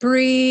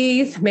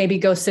 Breathe, maybe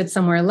go sit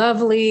somewhere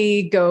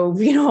lovely, go,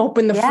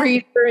 open the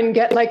freezer and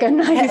get like a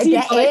nice,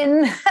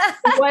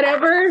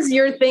 whatever's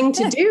your thing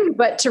to do.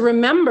 But to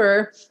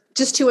remember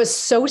just to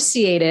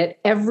associate it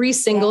every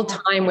single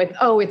time with,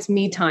 oh, it's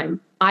me time.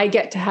 I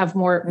get to have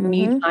more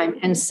me time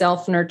and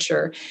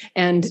self-nurture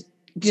and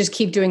just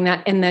keep doing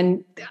that. And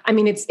then, I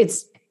mean, it's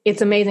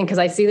amazing because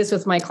I see this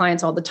with my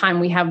clients all the time.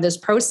 We have this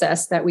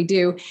process that we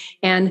do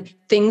and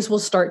things will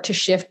start to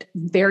shift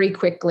very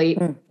quickly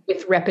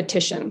with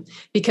repetition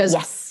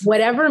because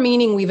whatever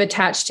meaning we've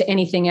attached to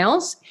anything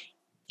else,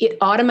 it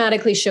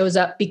automatically shows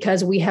up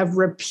because we have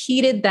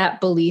repeated that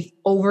belief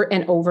over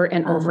and over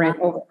and over and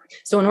over.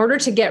 So in order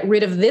to get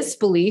rid of this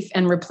belief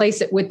and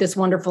replace it with this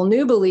wonderful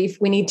new belief,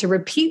 we need to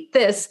repeat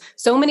this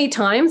so many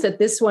times that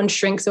this one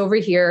shrinks over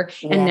here.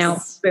 And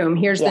now, boom,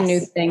 here's the new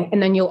thing.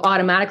 And then you'll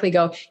automatically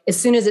go, as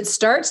soon as it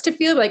starts to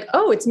feel like,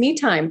 oh, it's me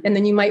time. And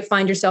then you might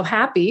find yourself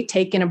happy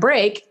taking a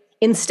break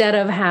instead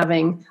of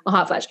having a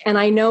hot flash. And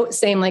I know,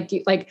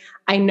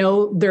 I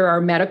know there are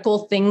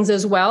medical things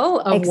as well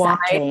of why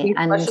these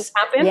flushes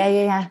happen.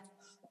 Yeah.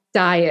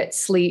 Diet,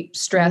 sleep,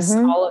 stress,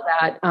 all of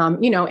that.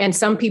 And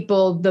some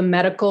people, the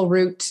medical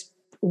route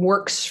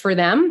works for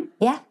them.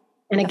 Yeah.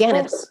 And again,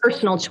 it's a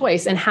personal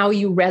choice and how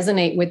you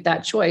resonate with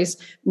that choice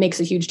makes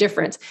a huge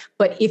difference.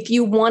 But if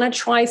you want to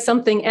try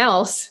something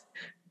else,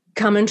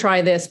 come and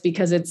try this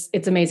because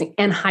it's amazing.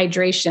 And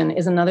hydration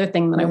is another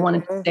thing that I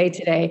wanted to say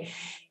today.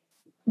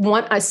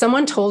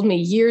 Someone told me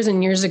years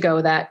and years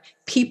ago that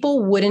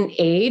people wouldn't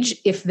age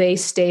if they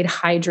stayed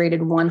hydrated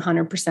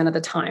 100% of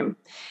the time.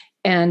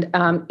 And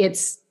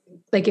it's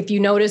like, if you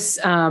notice,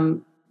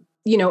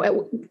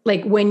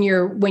 like when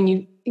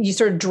you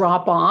sort of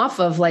drop off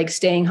of like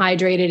staying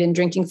hydrated and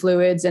drinking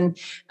fluids, and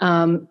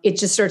it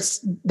just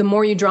starts, the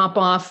more you drop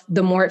off,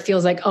 the more it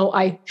feels like, oh,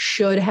 I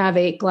should have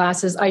 8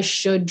 glasses. I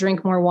should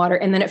drink more water.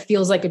 And then it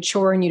feels like a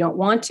chore and you don't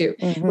want to.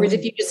 Whereas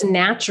if you just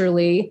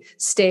naturally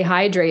stay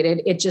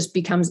hydrated, it just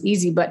becomes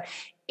easy. But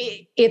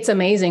it's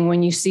amazing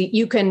when you see,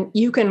 you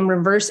can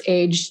reverse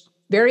age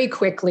very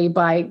quickly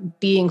by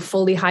being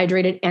fully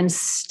hydrated and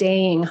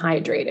staying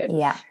hydrated.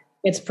 Yeah.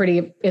 It's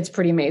pretty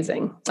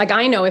amazing. Like,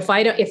 I know if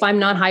I'm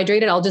not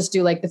hydrated, I'll just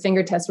do like the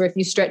finger test, where if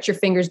you stretch your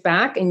fingers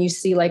back and you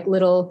see like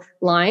little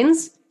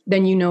lines,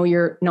 then you know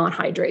you're not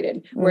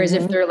hydrated. Whereas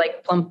if they're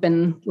like plump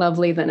and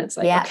lovely, then it's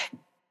like, okay,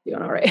 you're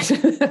doing all right.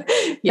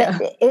 Yeah.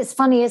 But it's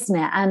funny, isn't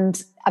it?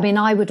 And I mean,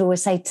 I would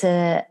always say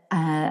to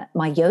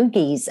my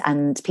yogis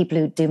and people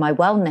who do my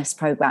wellness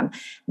program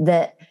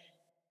that,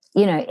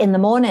 you know, in the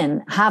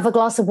morning, have a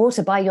glass of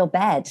water by your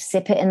bed,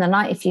 sip it in the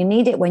night if you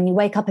need it. When you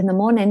wake up in the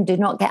morning, do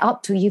not get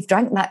up till you've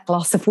drank that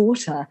glass of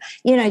water,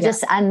 you know,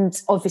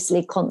 and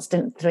obviously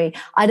constantly.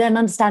 I don't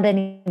understand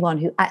anyone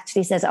who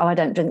actually says, oh, I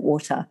don't drink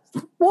water.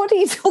 What are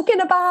you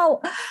talking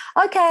about?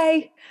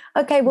 Okay,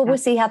 well, we'll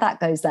see how that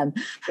goes then.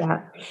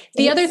 Yeah.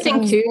 The other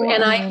thing too,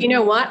 and you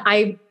know what,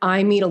 I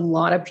meet a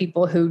lot of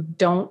people who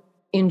don't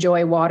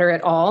enjoy water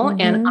at all.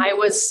 And I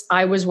was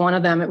one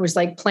of them. It was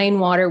like plain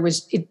water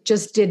it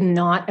just did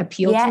not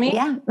appeal to me.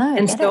 Yeah, no,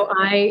 and so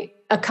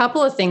a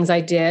couple of things I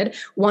did.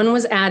 One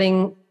was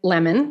adding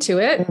lemon to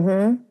it.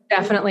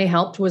 Definitely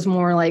helped, was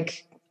more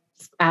like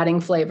adding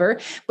flavor.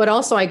 But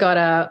also I got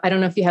I don't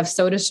know if you have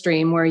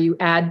SodaStream, where you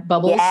add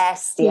bubbles.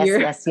 Yes.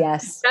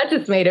 That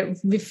just made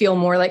it feel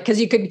more like,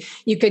 because you could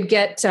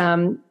get,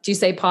 do you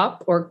say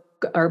pop or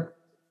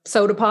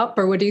soda pop,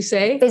 or what do you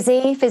say?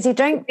 Fizzy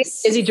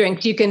drinks. Fizzy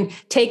drinks. You can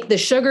take the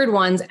sugared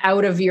ones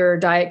out of your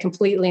diet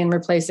completely and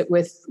replace it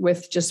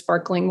with just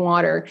sparkling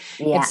water.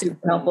 Yeah. It's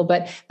super helpful.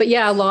 But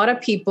yeah, a lot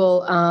of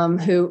people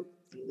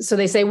so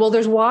they say, well,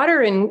 there's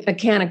water in a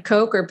can of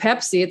Coke or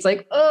Pepsi. It's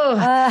like,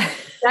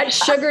 that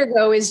sugar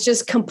though is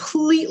just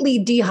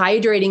completely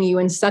dehydrating you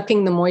and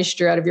sucking the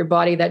moisture out of your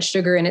body, that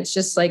sugar. And it's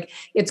just like,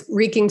 it's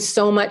wreaking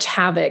so much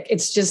havoc.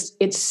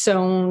 It's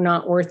so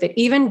not worth it.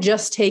 Even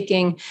just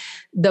taking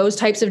those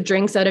types of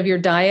drinks out of your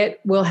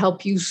diet will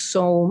help you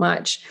so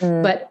much.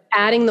 But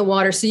adding the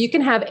water, so you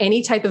can have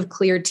any type of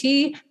clear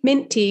tea,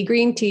 mint tea,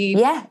 green tea.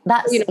 Yeah,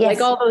 that's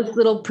like all those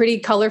little pretty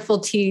colorful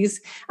teas.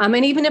 And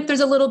even if there's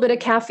a little bit of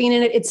caffeine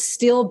in it, it's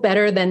still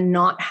better than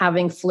not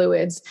having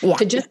fluids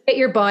to just get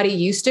your body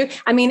used to.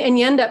 I mean, and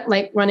you end up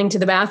like running to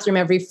the bathroom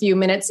every few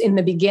minutes in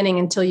the beginning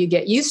until you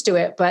get used to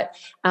it. But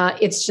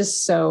it's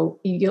just so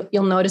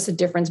you'll notice a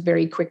difference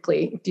very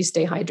quickly if you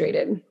stay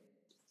hydrated.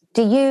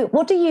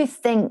 What do you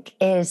think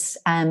is,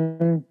 I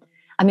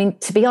mean,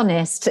 to be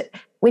honest,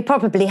 we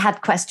probably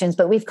had questions,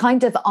 but we've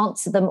kind of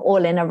answered them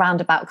all in a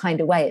roundabout kind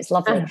of way. It's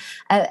lovely.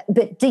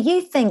 But do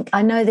you think,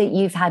 I know that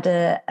you've had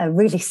a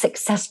really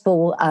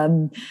successful,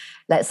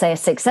 let's say a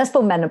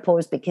successful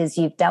menopause because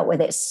you've dealt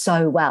with it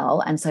so well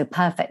and so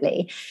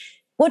perfectly.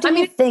 What do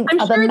you think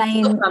are the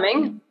main? It's still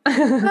coming.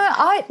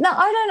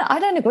 I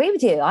don't agree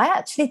with you. I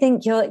actually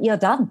think you're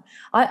done.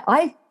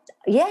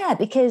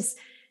 Because.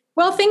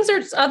 Well,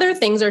 other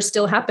things are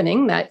still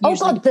happening that.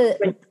 All of the,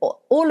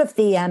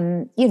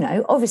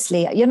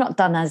 obviously you're not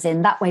done as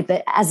in that way,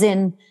 but as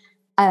in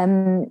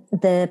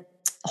the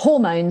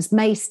hormones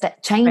may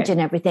change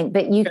and everything,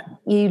 but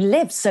you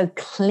live so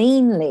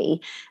cleanly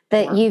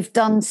that you've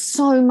done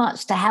so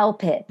much to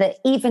help it that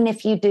even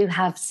if you do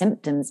have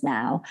symptoms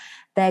now,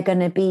 they're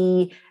going to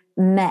be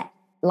met,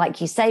 like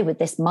you say, with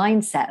this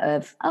mindset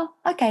of, oh,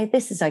 okay,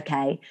 this is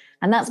okay.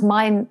 And that's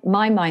my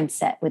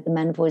mindset with the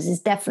menopause is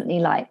definitely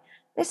like,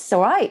 this is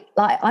all right.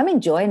 Like, I'm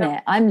enjoying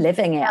it. I'm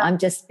living it. I'm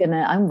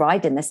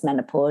riding this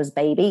menopause,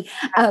 baby.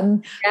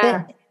 What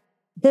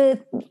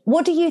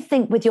do you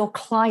think with your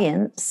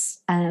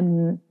clients?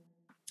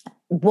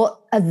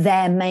 What are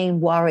their main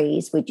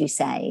worries, would you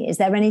say? Is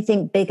there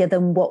anything bigger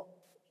than what,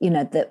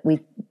 we've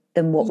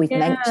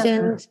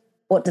mentioned?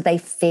 What do they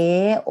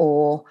fear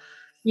or?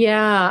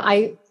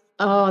 Yeah,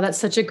 that's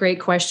such a great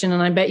question.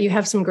 And I bet you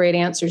have some great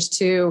answers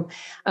too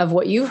of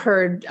what you've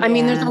heard. I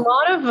mean, there's a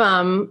lot of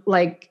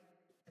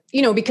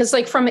because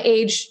like from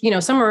age,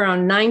 somewhere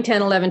around 9,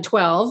 10, 11,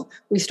 12,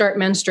 we start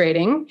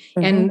menstruating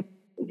and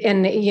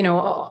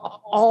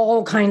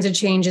all kinds of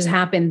changes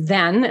happen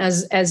then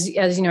as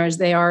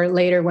they are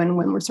later when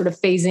we're sort of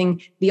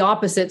phasing the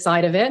opposite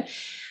side of it.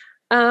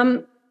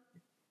 And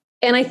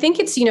I think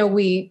it's,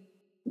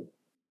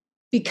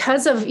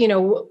 because of,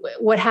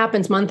 what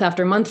happens month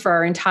after month for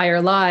our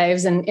entire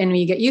lives and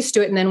we get used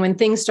to it. And then when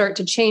things start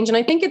to change, and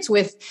I think it's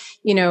with,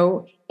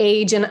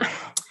 age, and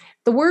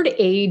the word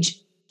age,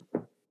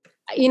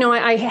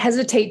 I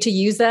hesitate to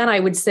use that. I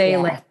would say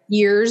like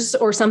years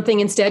or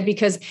something instead,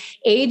 because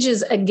age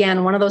is,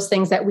 again, one of those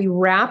things that we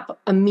wrap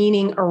a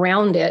meaning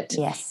around it.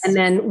 Yes. And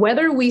then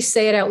whether we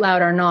say it out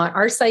loud or not,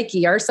 our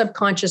psyche, our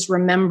subconscious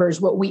remembers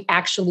what we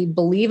actually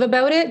believe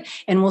about it.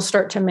 And we'll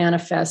start to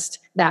manifest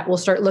that. We'll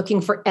start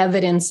looking for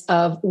evidence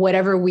of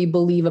whatever we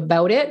believe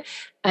about it.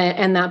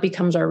 And that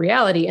becomes our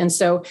reality. And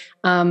so,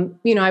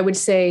 I would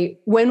say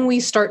when we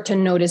start to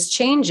notice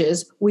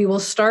changes, we will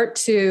start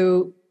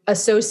to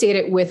associate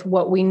it with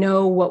what we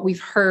know, what we've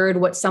heard,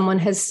 what someone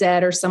has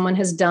said or someone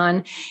has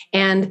done.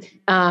 And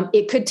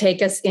it could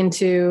take us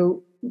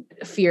into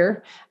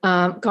fear.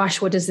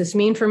 Gosh, what does this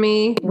mean for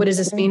me? What does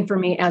this mean for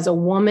me as a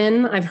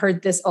woman? I've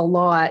heard this a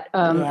lot.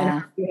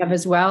 And you have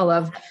as well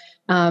of,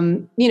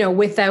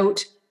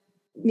 without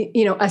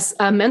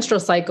a menstrual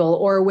cycle,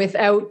 or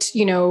without,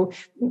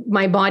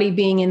 my body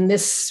being in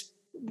this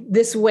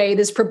way,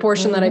 this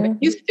proportion that I've been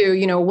used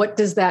to, what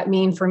does that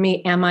mean for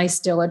me? Am I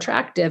still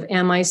attractive?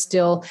 Am I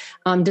still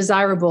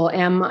desirable?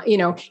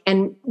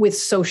 And with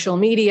social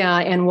media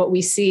and what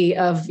we see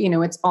of,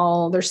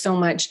 there's so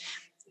much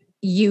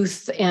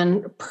youth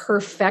and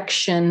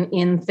perfection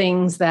in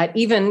things that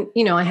even,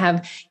 I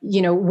have,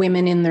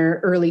 women in their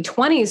early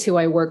 20s who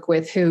I work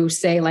with who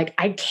say like,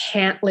 I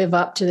can't live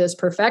up to this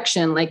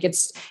perfection. Like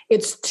it's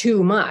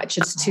too much.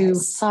 It's too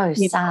so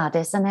sad,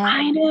 isn't it?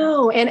 I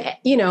know. And,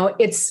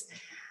 it's,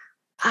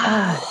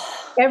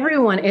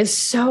 everyone is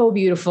so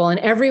beautiful and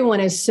everyone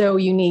is so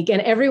unique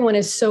and everyone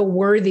is so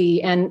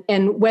worthy. And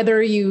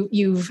whether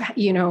you've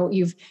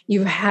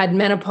had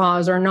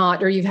menopause or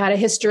not, or you've had a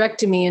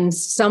hysterectomy and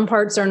some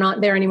parts are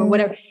not there anymore,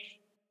 whatever,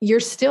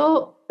 you're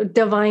still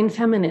divine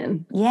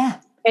feminine. Yeah.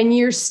 And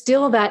you're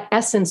still that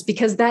essence,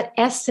 because that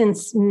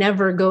essence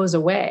never goes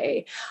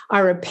away.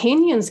 Our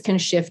opinions can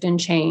shift and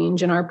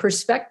change and our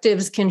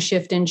perspectives can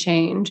shift and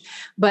change,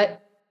 but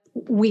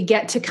we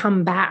get to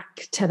come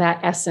back to that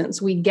essence.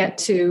 We get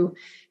to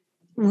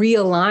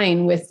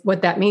realign with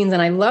what that means.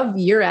 And I love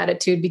your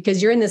attitude,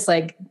 because you're in this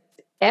like,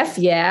 F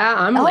yeah.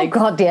 I'm oh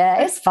God,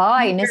 yeah, it's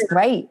fine. It's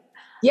great.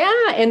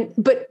 Yeah.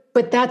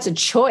 But that's a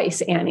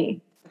choice,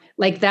 Annie.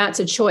 Like that's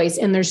a choice.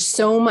 And there's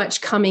so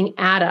much coming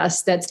at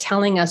us that's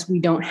telling us we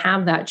don't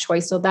have that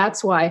choice. So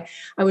that's why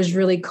I was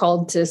really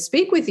called to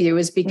speak with you,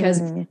 is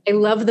because I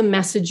love the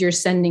message you're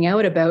sending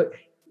out about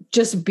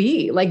just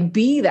be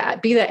that.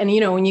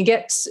 And, when you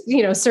get,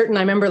 certain, I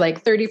remember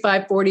like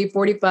 35, 40,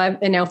 45,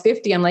 and now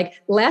 50, I'm like,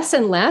 less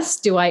and less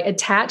do I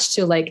attach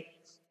to like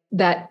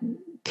that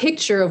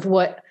picture of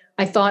what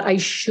I thought I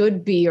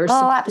should be or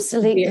something. Oh,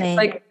 absolutely. It's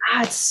like,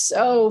 it's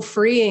so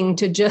freeing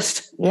to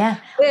just live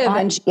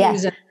and choose.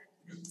 Yeah.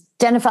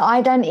 Jennifer,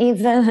 I don't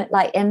even,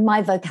 like in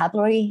my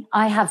vocabulary,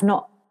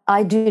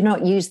 I do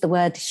not use the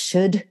word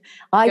should.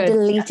 I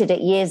deleted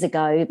it years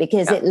ago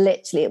because it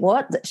literally,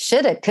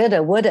 shoulda,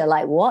 coulda, woulda,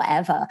 like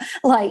whatever.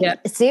 Like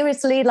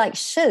seriously, like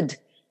should.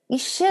 You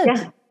should.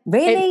 Yeah.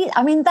 Really?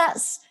 I mean,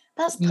 that's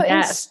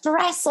putting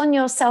stress on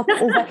yourself.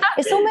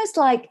 It's almost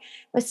like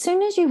as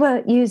soon as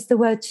you use the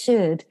word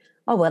should,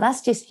 oh, well,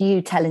 that's just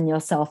you telling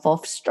yourself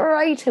off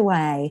straight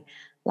away.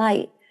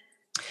 Like,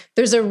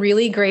 there's a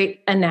really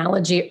great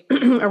analogy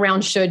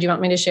around should. You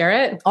want me to share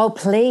it? Oh,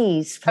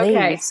 please.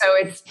 Okay. So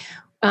it's,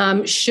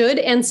 should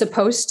and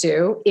supposed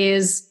to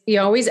is, you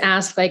always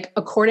ask like,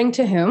 according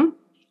to whom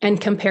and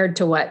compared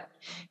to what?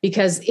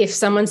 Because if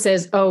someone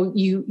says, oh,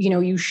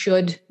 you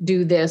should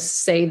do this,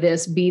 say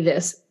this, be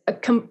this,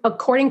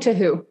 according to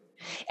who?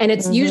 And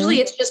it's usually,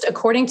 it's just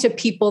according to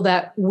people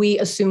that we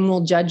assume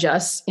will judge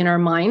us in our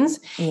minds.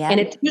 Yeah. And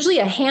it's usually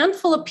a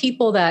handful of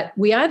people that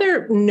we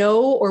either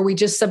know or we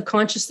just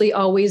subconsciously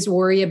always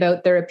worry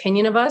about their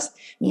opinion of us.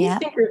 Yeah. You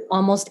think there's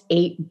almost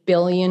 8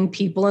 billion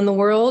people in the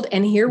world.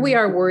 And here we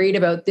are worried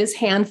about this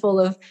handful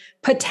of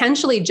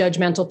potentially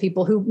judgmental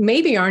people who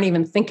maybe aren't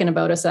even thinking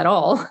about us at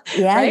all.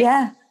 Yeah. Right?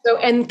 Yeah. So,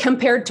 and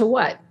compared to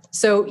what?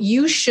 So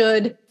you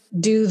should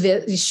do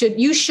this,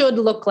 you should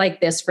look like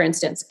this, for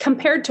instance,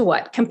 compared to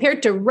what?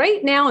 Compared to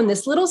right now in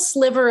this little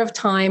sliver of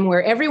time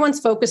where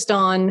everyone's focused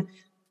on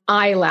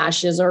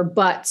eyelashes or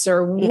butts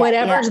or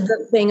whatever's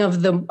the thing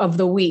of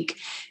the week,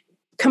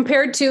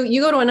 compared to you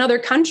go to another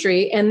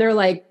country and they're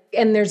like,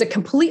 and there's a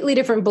completely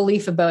different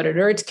belief about it.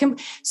 Or it's,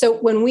 so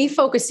when we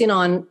focus in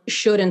on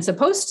should and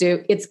supposed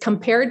to, it's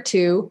compared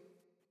to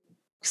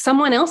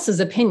someone else's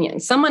opinion,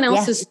 someone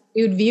else's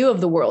skewed view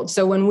of the world.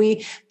 So when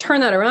we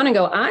turn that around and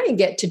go, I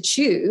get to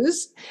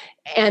choose,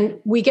 and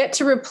we get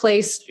to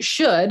replace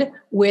should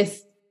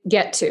with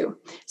get to.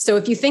 So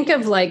if you think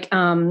of like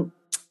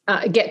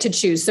get to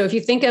choose. So if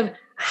you think of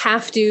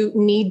have to,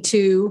 need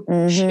to,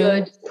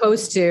 should,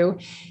 supposed to.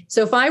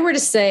 So if I were to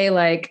say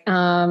like,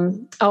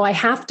 oh, I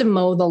have to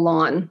mow the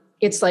lawn.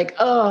 It's like,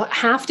 oh,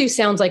 have to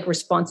sounds like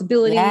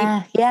responsibility,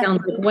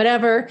 sounds like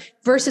whatever.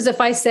 Versus if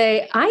I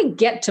say, I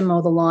get to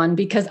mow the lawn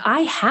because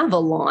I have a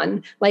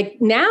lawn. Like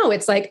now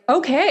it's like,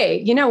 okay,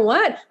 you know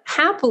what?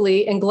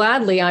 Happily and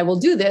gladly, I will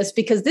do this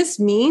because this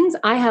means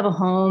I have a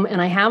home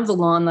and I have the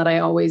lawn that I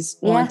always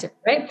wanted,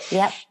 right?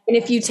 Yeah. And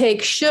if you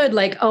take should,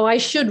 like, oh, I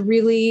should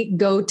really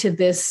go to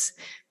this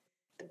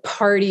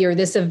party or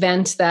this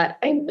event that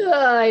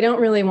I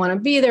don't really want to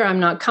be there. I'm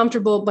not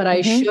comfortable, but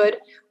I should.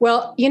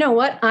 Well, you know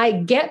what? I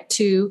get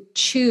to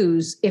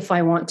choose if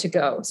I want to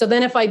go. So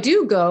then if I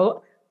do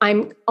go,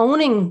 I'm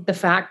owning the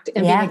fact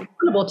and being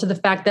accountable to the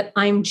fact that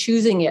I'm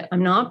choosing it.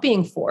 I'm not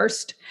being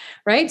forced,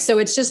 right? So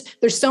it's just,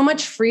 there's so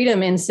much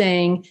freedom in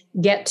saying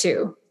get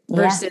to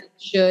versus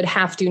should,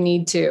 have to,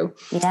 need to.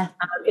 Yeah.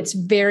 It's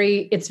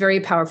very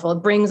powerful. It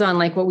brings on,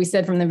 like what we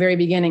said from the very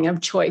beginning, of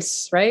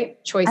choice,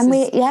 right? Choices.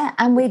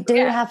 And we do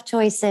have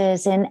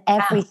choices in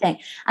everything.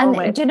 And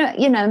always. do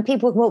you know, and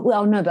people go,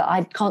 well, no, but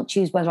I can't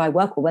choose whether I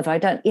work or whether I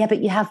don't. Yeah,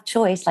 but you have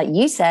choice, like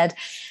you said,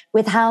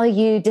 with how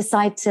you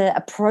decide to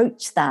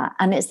approach that.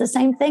 And it's the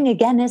same thing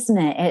again, isn't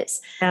it?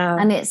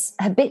 And it's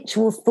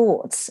habitual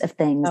thoughts of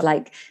things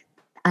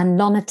and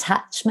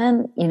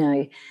non-attachment, you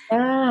know.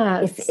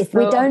 If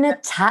we don't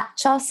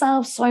attach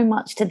ourselves so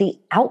much to the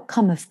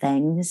outcome of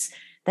things,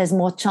 there's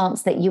more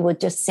chance that you would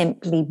just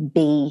simply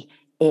be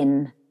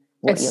in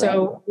what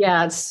you're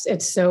in.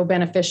 It's so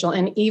beneficial.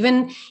 And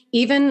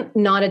even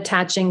not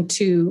attaching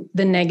to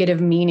the negative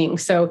meaning.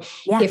 So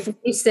if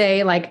we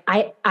say like,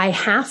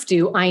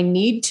 I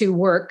need to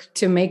work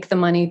to make the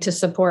money to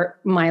support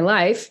my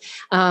life.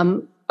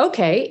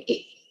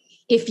 Okay.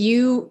 If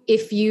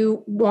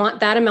you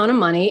want that amount of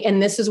money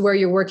and this is where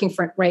you're working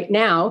for right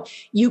now,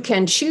 you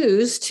can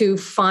choose to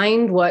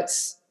find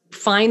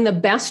the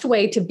best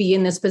way to be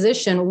in this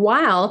position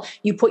while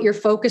you put your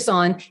focus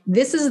on,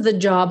 this is the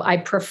job I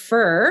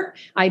prefer,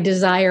 I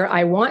desire,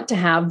 I want to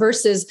have,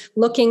 versus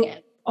looking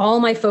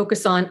all my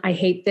focus on, I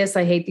hate this,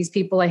 I hate these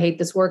people, I hate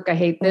this work, I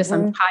hate this,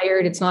 I'm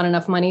tired, it's not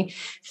enough money.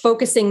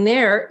 Focusing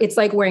there, it's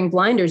like wearing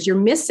blinders. You're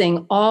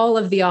missing all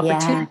of the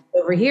opportunities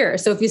over here.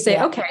 So if you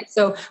say, okay,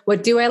 so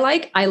what do I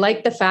like? I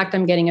like the fact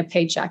I'm getting a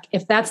paycheck.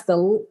 If that's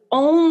the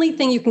only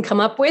thing you can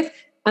come up with,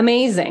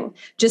 amazing.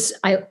 Just,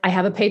 I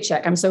have a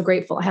paycheck. I'm so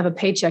grateful. I have a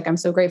paycheck. I'm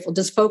so grateful.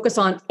 Just focus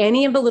on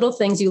any of the little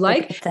things you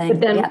like,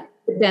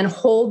 but then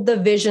hold the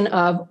vision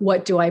of,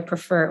 what do I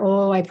prefer?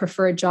 Oh, I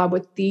prefer a job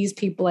with these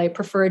people. I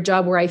prefer a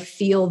job where I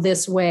feel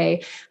this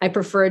way. I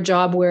prefer a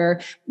job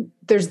where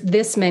there's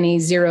this many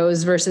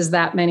zeros versus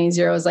that many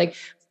zeros. Like,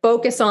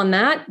 focus on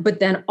that, but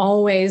then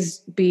always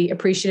be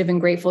appreciative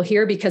and grateful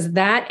here, because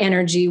that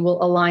energy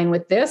will align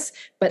with this.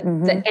 But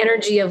the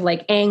energy of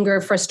like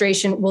anger,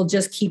 frustration will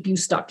just keep you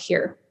stuck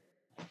here.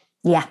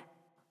 Yeah.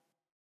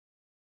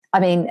 I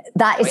mean,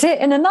 that is it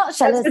in a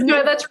nutshell. That's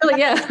really,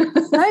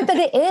 No, but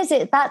it is.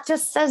 That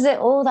just says it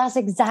all. That's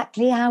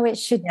exactly how it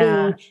should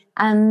be.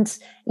 And,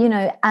 you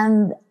know,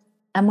 and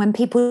when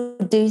people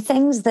do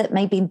things that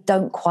maybe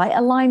don't quite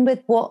align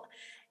with what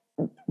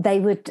they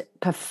would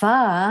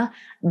prefer,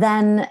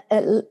 then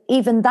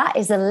even that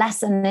is a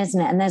lesson,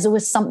 isn't it? And there's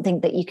always something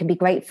that you can be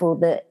grateful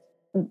that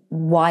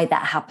why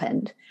that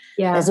happened.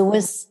 Yeah. There's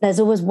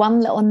always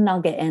one little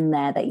nugget in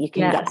there that you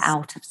can get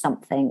out of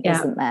something,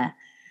 isn't there?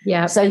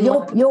 Yeah. So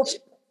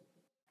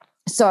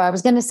I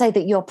was going to say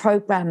that your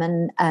program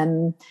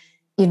and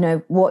you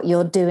know what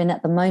you're doing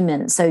at the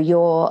moment. So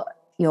your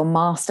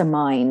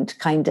mastermind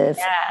kind of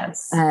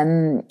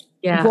go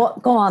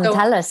on,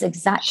 tell us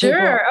exactly.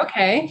 Sure.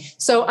 Okay.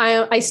 So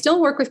I still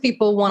work with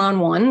people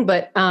one-on-one,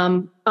 but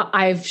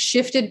I've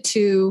shifted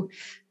to,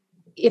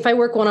 if I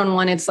work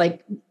one-on-one, it's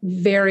like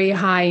very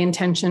high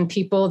intention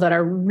people that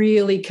are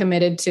really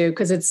committed to,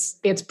 because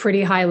it's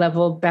pretty high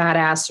level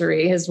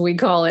badassery, as we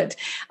call it.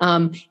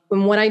 And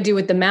what I do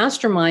with the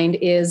mastermind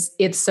is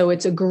it's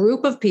a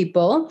group of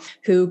people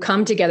who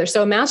come together.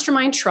 So a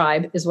mastermind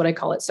tribe is what I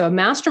call it. So a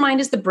mastermind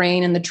is the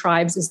brain, and the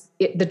tribe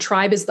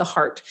is the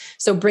heart.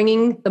 So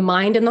bringing the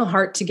mind and the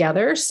heart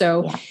together.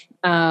 So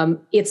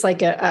it's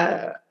like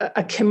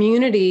a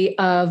community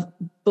of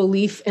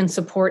belief and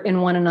support in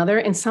one another.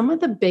 And some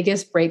of the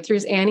biggest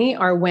breakthroughs, Annie,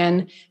 are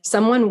when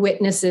someone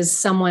witnesses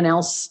someone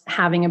else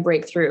having a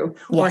breakthrough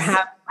or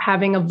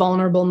having a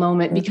vulnerable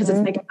moment, because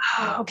it's like,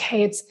 oh,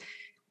 okay,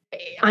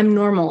 I'm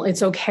normal.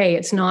 It's okay.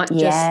 It's not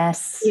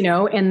just, you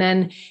know, and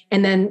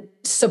then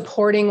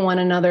supporting one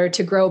another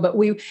to grow. But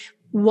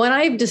what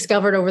I've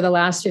discovered over the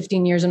last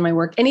 15 years in my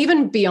work, and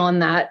even beyond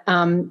that,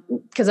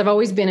 because I've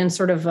always been in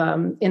sort of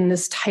in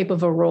this type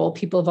of a role,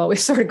 people have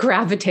always sort of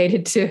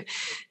gravitated to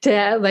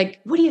like,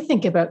 what do you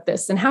think about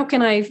this? And how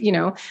can I, you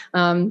know,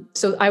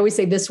 so I always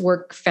say this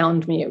work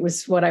found me. It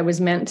was what I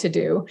was meant to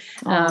do.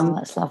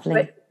 That's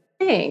lovely.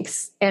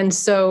 Thanks. And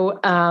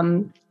so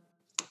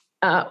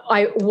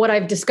what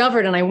I've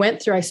discovered, and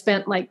I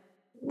spent like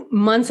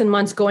months and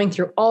months going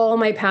through all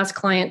my past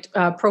client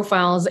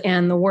profiles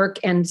and the work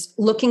and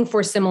looking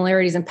for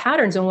similarities and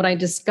patterns. And what I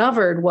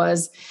discovered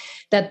was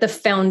that the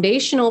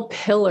foundational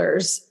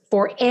pillars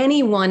for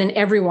anyone and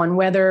everyone,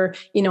 whether,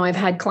 you know, I've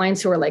had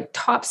clients who are like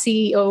top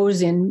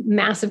CEOs in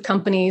massive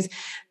companies,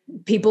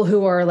 people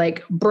who are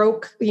like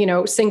broke, you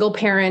know, single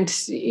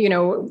parent, you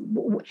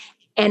know,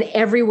 and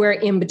everywhere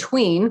in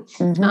between,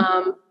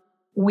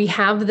 we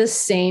have the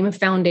same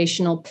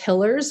foundational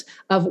pillars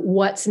of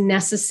what's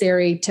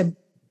necessary to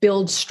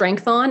build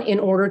strength on in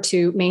order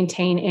to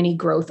maintain any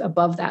growth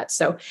above that.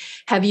 So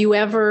have you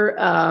ever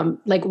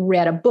like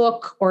read a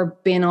book or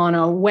been on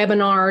a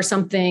webinar or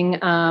something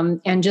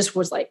and just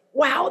was like,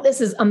 wow,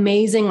 this is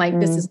amazing. Like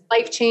this is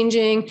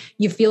life-changing.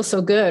 You feel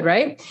so good,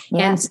 right?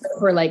 Yeah. And so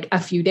for like a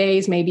few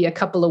days, maybe a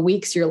couple of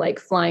weeks, you're like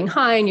flying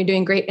high and you're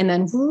doing great. And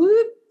then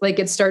whoop, like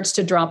it starts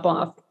to drop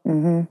off.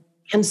 Mm-hmm.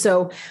 And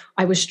so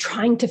I was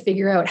trying to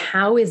figure out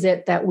how is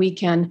it that we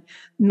can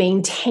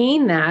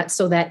maintain that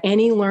so that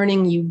any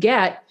learning you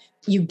get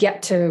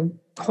to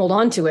hold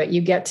on to it,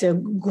 you get to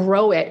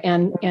grow it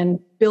and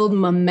build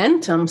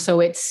momentum so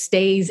it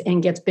stays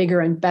and gets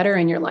bigger and better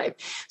in your life.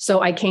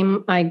 So I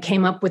came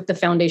up with the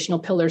foundational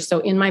pillars. So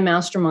in my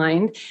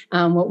mastermind,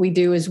 what we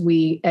do is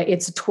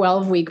it's a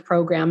 12-week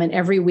program, and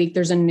every week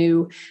there's a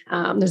new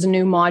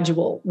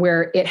module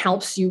where it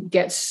helps you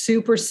get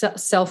super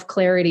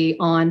self-clarity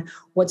on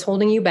what's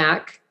holding you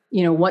back,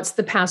 what's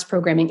the past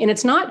programming. And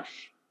it's not,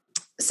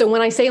 so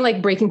when I say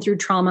like breaking through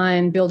trauma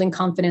and building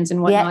confidence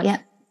and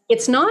whatnot,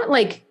 it's not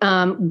like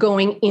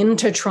going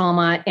into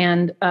trauma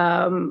and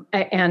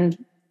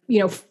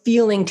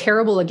feeling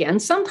terrible again.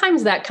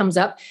 Sometimes that comes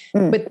up,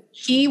 but the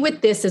key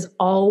with this is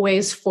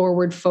always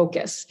forward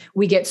focus.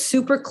 We get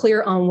super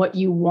clear on what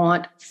you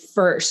want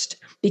first,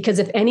 because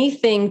if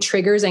anything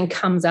triggers and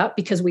comes up,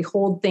 because we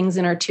hold things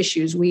in our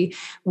tissues,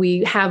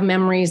 we have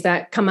memories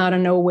that come out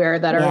of nowhere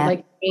that are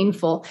like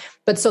painful.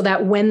 But so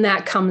that when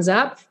that comes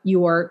up,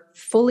 you are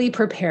fully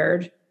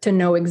prepared to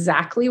know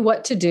exactly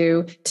what to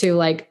do to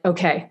like,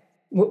 okay,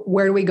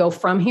 where do we go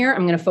from here?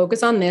 I'm going to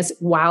focus on this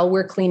while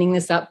we're cleaning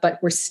this up, but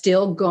we're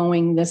still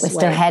going this way.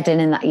 We're still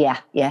heading in that.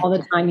 Yeah. All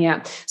the time.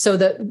 Yeah. So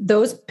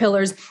those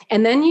pillars,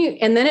 and then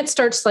it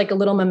starts like a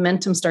little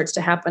momentum starts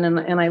to happen.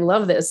 And I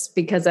love this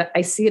because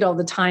I see it all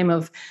the time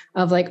of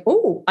like,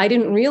 oh, I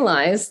didn't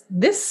realize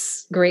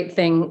this great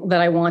thing that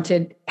I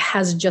wanted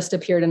has just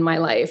appeared in my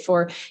life.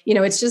 Or,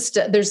 it's just,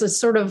 there's this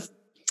sort of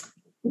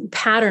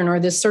pattern or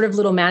this sort of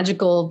little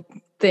magical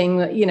thing,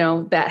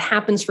 that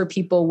happens for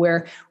people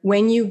where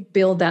when you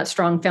build that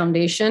strong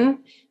foundation,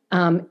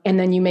 and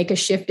then you make a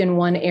shift in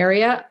one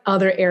area,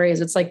 other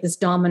areas, it's like this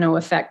domino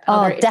effect.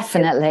 Oh,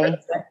 definitely.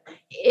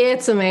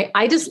 It's amazing.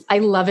 I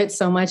love it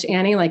so much,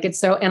 Annie. Like it's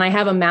so, and I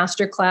have a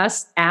master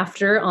class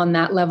after on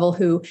that level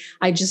who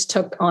I just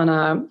took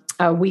on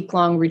a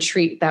week-long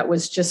retreat that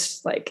was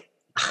just like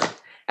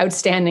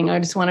outstanding. I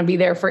just want to be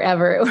there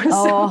forever. It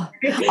was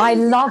I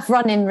love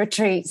running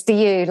retreats. Do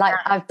you? Like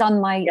I've done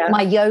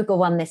my yoga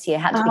one this year.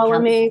 Had to be canceled.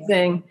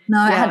 Amazing.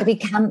 No, it had to be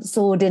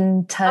cancelled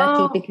in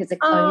Turkey because of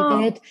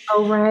COVID.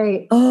 Oh,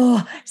 right.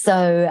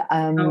 So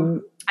I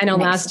know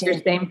last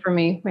year, same for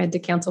me. I had to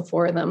cancel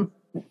 4 of them.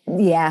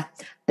 Yeah.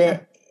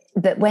 But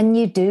when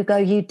you do go,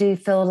 you do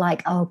feel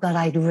like, oh God,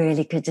 I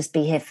really could just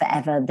be here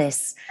forever.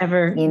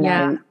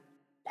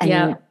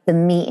 And the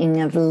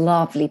meeting of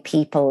lovely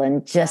people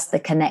and just the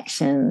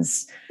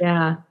connections.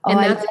 Yeah. And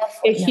that's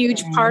a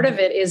huge part of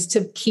it is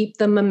to keep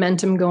the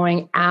momentum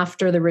going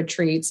after the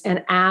retreats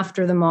and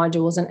after the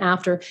modules and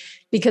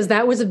because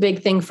that was a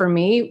big thing for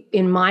me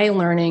in my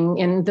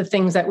learning and the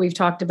things that we've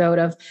talked about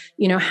of,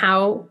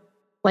 how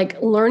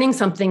like learning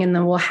something and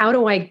then, well, how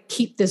do I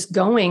keep this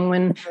going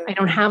when I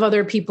don't have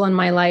other people in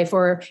my life,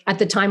 or at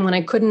the time when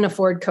I couldn't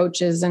afford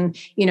coaches and,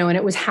 and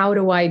it was, how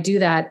do I do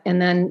that?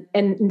 And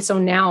so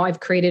now I've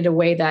created a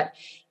way that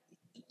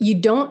you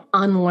don't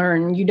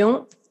unlearn, you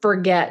don't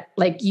forget,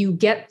 like you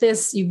get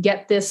this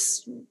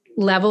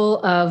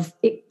level of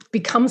it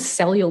becomes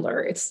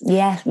cellular. It's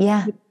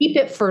you keep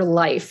it for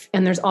life.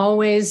 And there's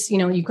always,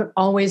 you can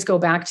always go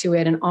back to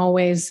it and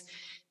always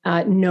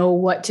know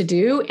what to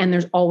do. And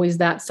there's always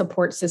that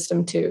support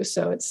system too.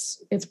 So it's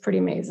pretty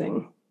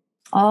amazing.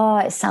 Oh,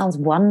 it sounds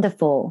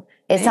wonderful.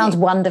 Sounds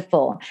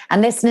wonderful.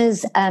 And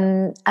listeners,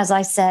 as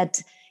I said,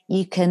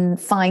 you can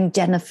find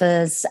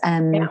Jennifer's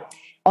on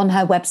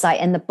her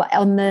website on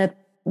the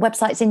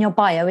website's in your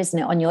bio, isn't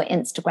it? On your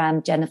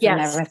Instagram, Jennifer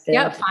Merrifield.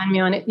 Yeah, find me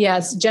on it.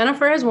 Yes.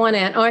 Jennifer has one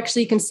N. Oh,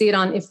 actually you can see it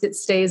on, if it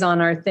stays on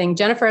our thing.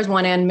 Jennifer has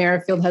one N,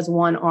 Merrifield has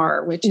one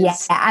R, which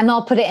is. Yeah. And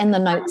I'll put it in the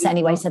notes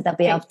anyway, so they'll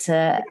be able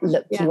to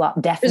look you up.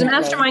 Definitely. There's a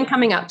mastermind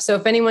coming up. So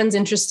if anyone's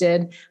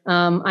interested,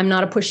 I'm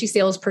not a pushy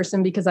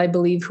salesperson because I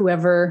believe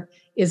whoever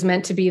is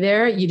meant to be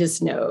there, you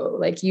just know,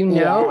 like,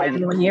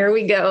 and here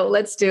we go.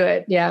 Let's do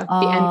it. Yeah.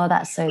 Oh,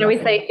 that's so. I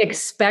always say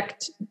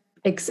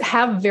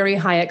have very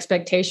high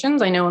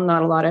expectations. I know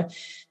not a lot of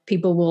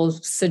people will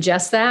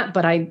suggest that,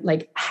 but I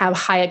have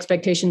high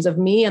expectations of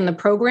me and the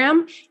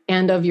program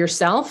and of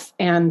yourself.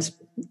 And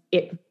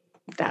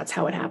that's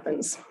how it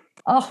happens.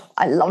 Oh,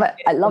 I love it.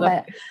 I love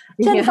it.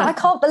 Jennifer, I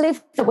can't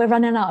believe that we're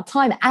running out of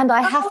time. And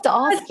I have to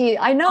ask you,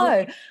 I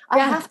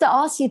have to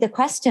ask you the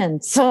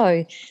question.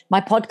 So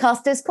my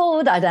podcast is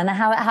called, I don't know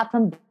how it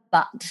happened,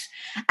 I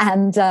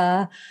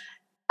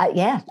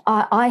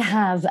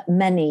have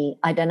many,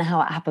 I don't know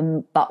how it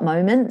happened, but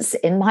moments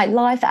in my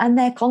life, and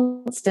they're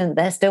constant.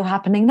 They're still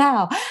happening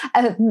now.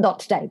 Not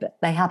today, but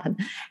they happen.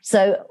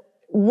 So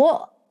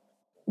what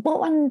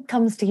one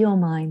comes to your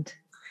mind?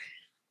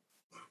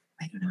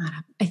 I don't know.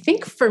 I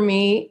think for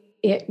me,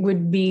 it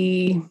would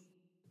be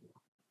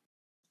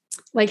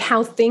like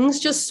how things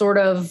just sort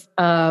of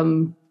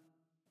happen,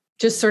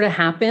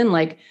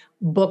 like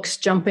books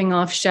jumping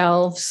off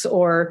shelves,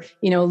 or,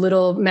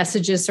 little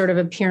messages sort of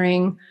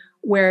appearing,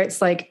 where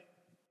it's like,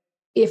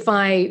 if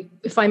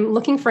I'm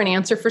looking for an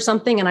answer for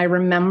something and I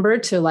remember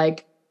to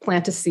like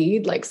plant a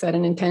seed, like set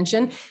an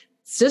intention,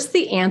 it's just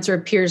the answer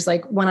appears.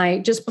 Like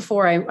when just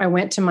before I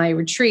went to my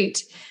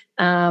retreat,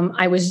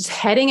 I was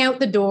heading out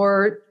the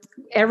door,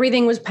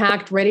 everything was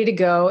packed, ready to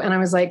go. And I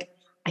was like,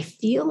 I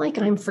feel like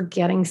I'm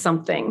forgetting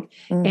something.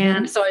 Mm-hmm.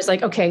 And so I was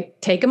like, okay,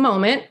 take a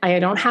moment. I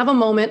don't have a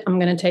moment. I'm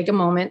going to take a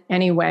moment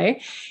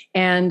anyway.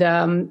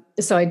 And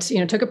so I,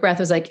 took a breath.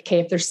 I was like, okay,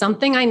 if there's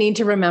something I need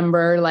to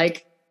remember,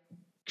 like,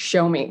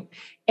 show me.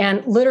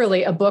 And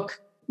literally a book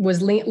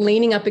was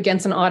leaning up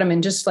against an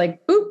ottoman, just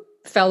like, boop,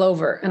 fell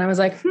over. And I was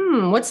like,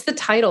 what's the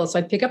title? So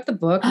I pick up the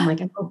book. I'm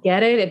like, I don't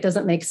get it. It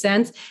doesn't make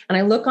sense. And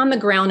I look on the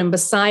ground, and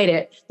beside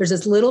it, there's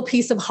this little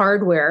piece of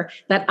hardware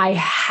that I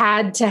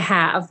had to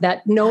have,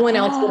 that no one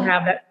else would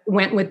have, that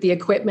went with the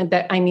equipment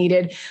that I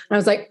needed. And I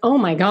was like, oh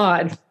my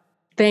God,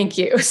 thank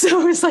you.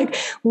 So it was like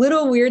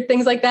little weird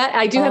things like that.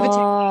 I do have a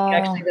technique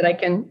actually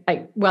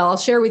that I'll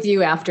share with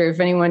you after, if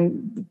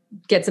anyone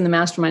gets in the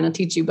mastermind, I'll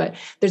teach you, but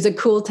there's a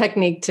cool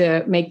technique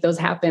to make those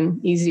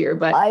happen easier.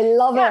 But I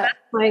love it.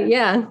 Hey,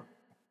 yeah.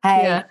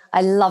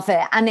 I love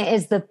it. And it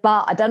is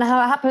but I don't know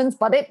how it happens,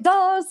 but it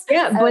does.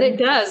 Yeah, but it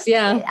does.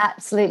 Yeah. It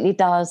absolutely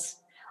does.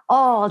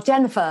 Oh,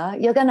 Jennifer,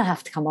 you're going to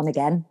have to come on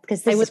again,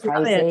 because this is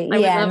crazy.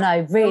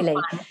 Really.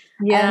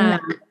 Yeah.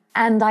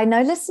 And I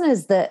know,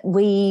 listeners, that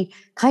we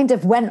kind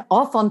of went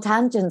off on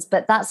tangents,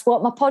 but that's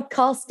what my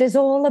podcast is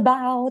all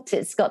about.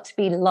 It's got to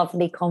be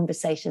lovely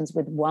conversations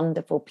with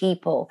wonderful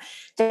people.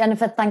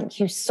 Jennifer, thank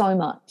you so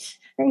much.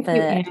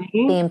 For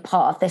being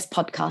part of this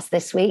podcast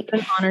this week.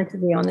 It's an honor to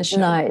be on the show.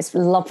 No, it's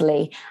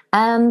lovely.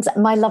 And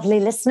my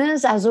lovely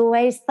listeners, as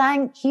always,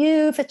 thank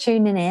you for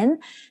tuning in.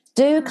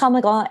 Do come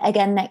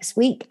again next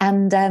week.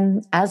 And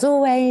as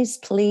always,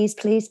 please,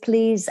 please,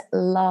 please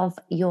love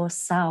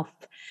yourself.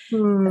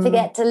 Don't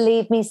forget to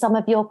leave me some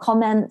of your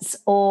comments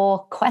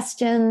or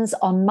questions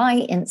on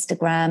my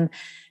Instagram,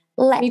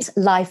 Let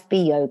Life Be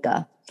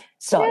Yoga.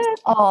 So,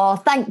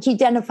 thank you,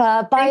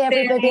 Jennifer. Bye,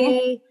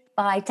 everybody.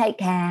 Bye. Take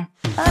care.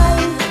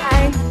 Bye.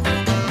 Bye.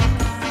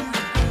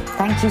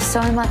 Thank you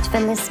so much for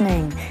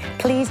listening.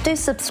 Please do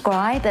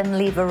subscribe and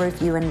leave a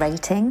review and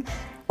rating.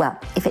 Well,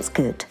 if it's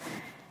good.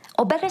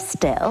 Or better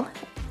still,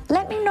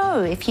 let me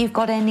know if you've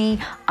got any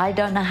I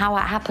don't know how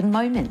it happened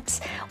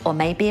moments, or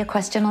maybe a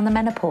question on the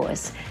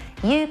menopause.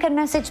 You can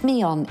message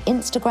me on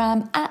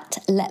Instagram at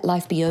Let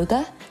Life Be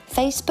Yoga,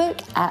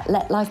 Facebook at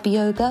Let Life Be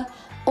Yoga,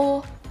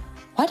 or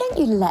why don't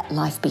you let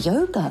life be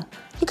yoga?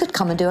 You could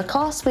come and do a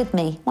class with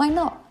me. Why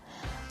not?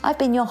 I've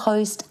been your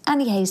host,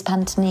 Annie Hayes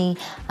Pantony,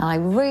 and I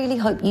really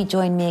hope you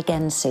join me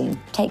again soon.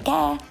 Take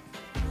care.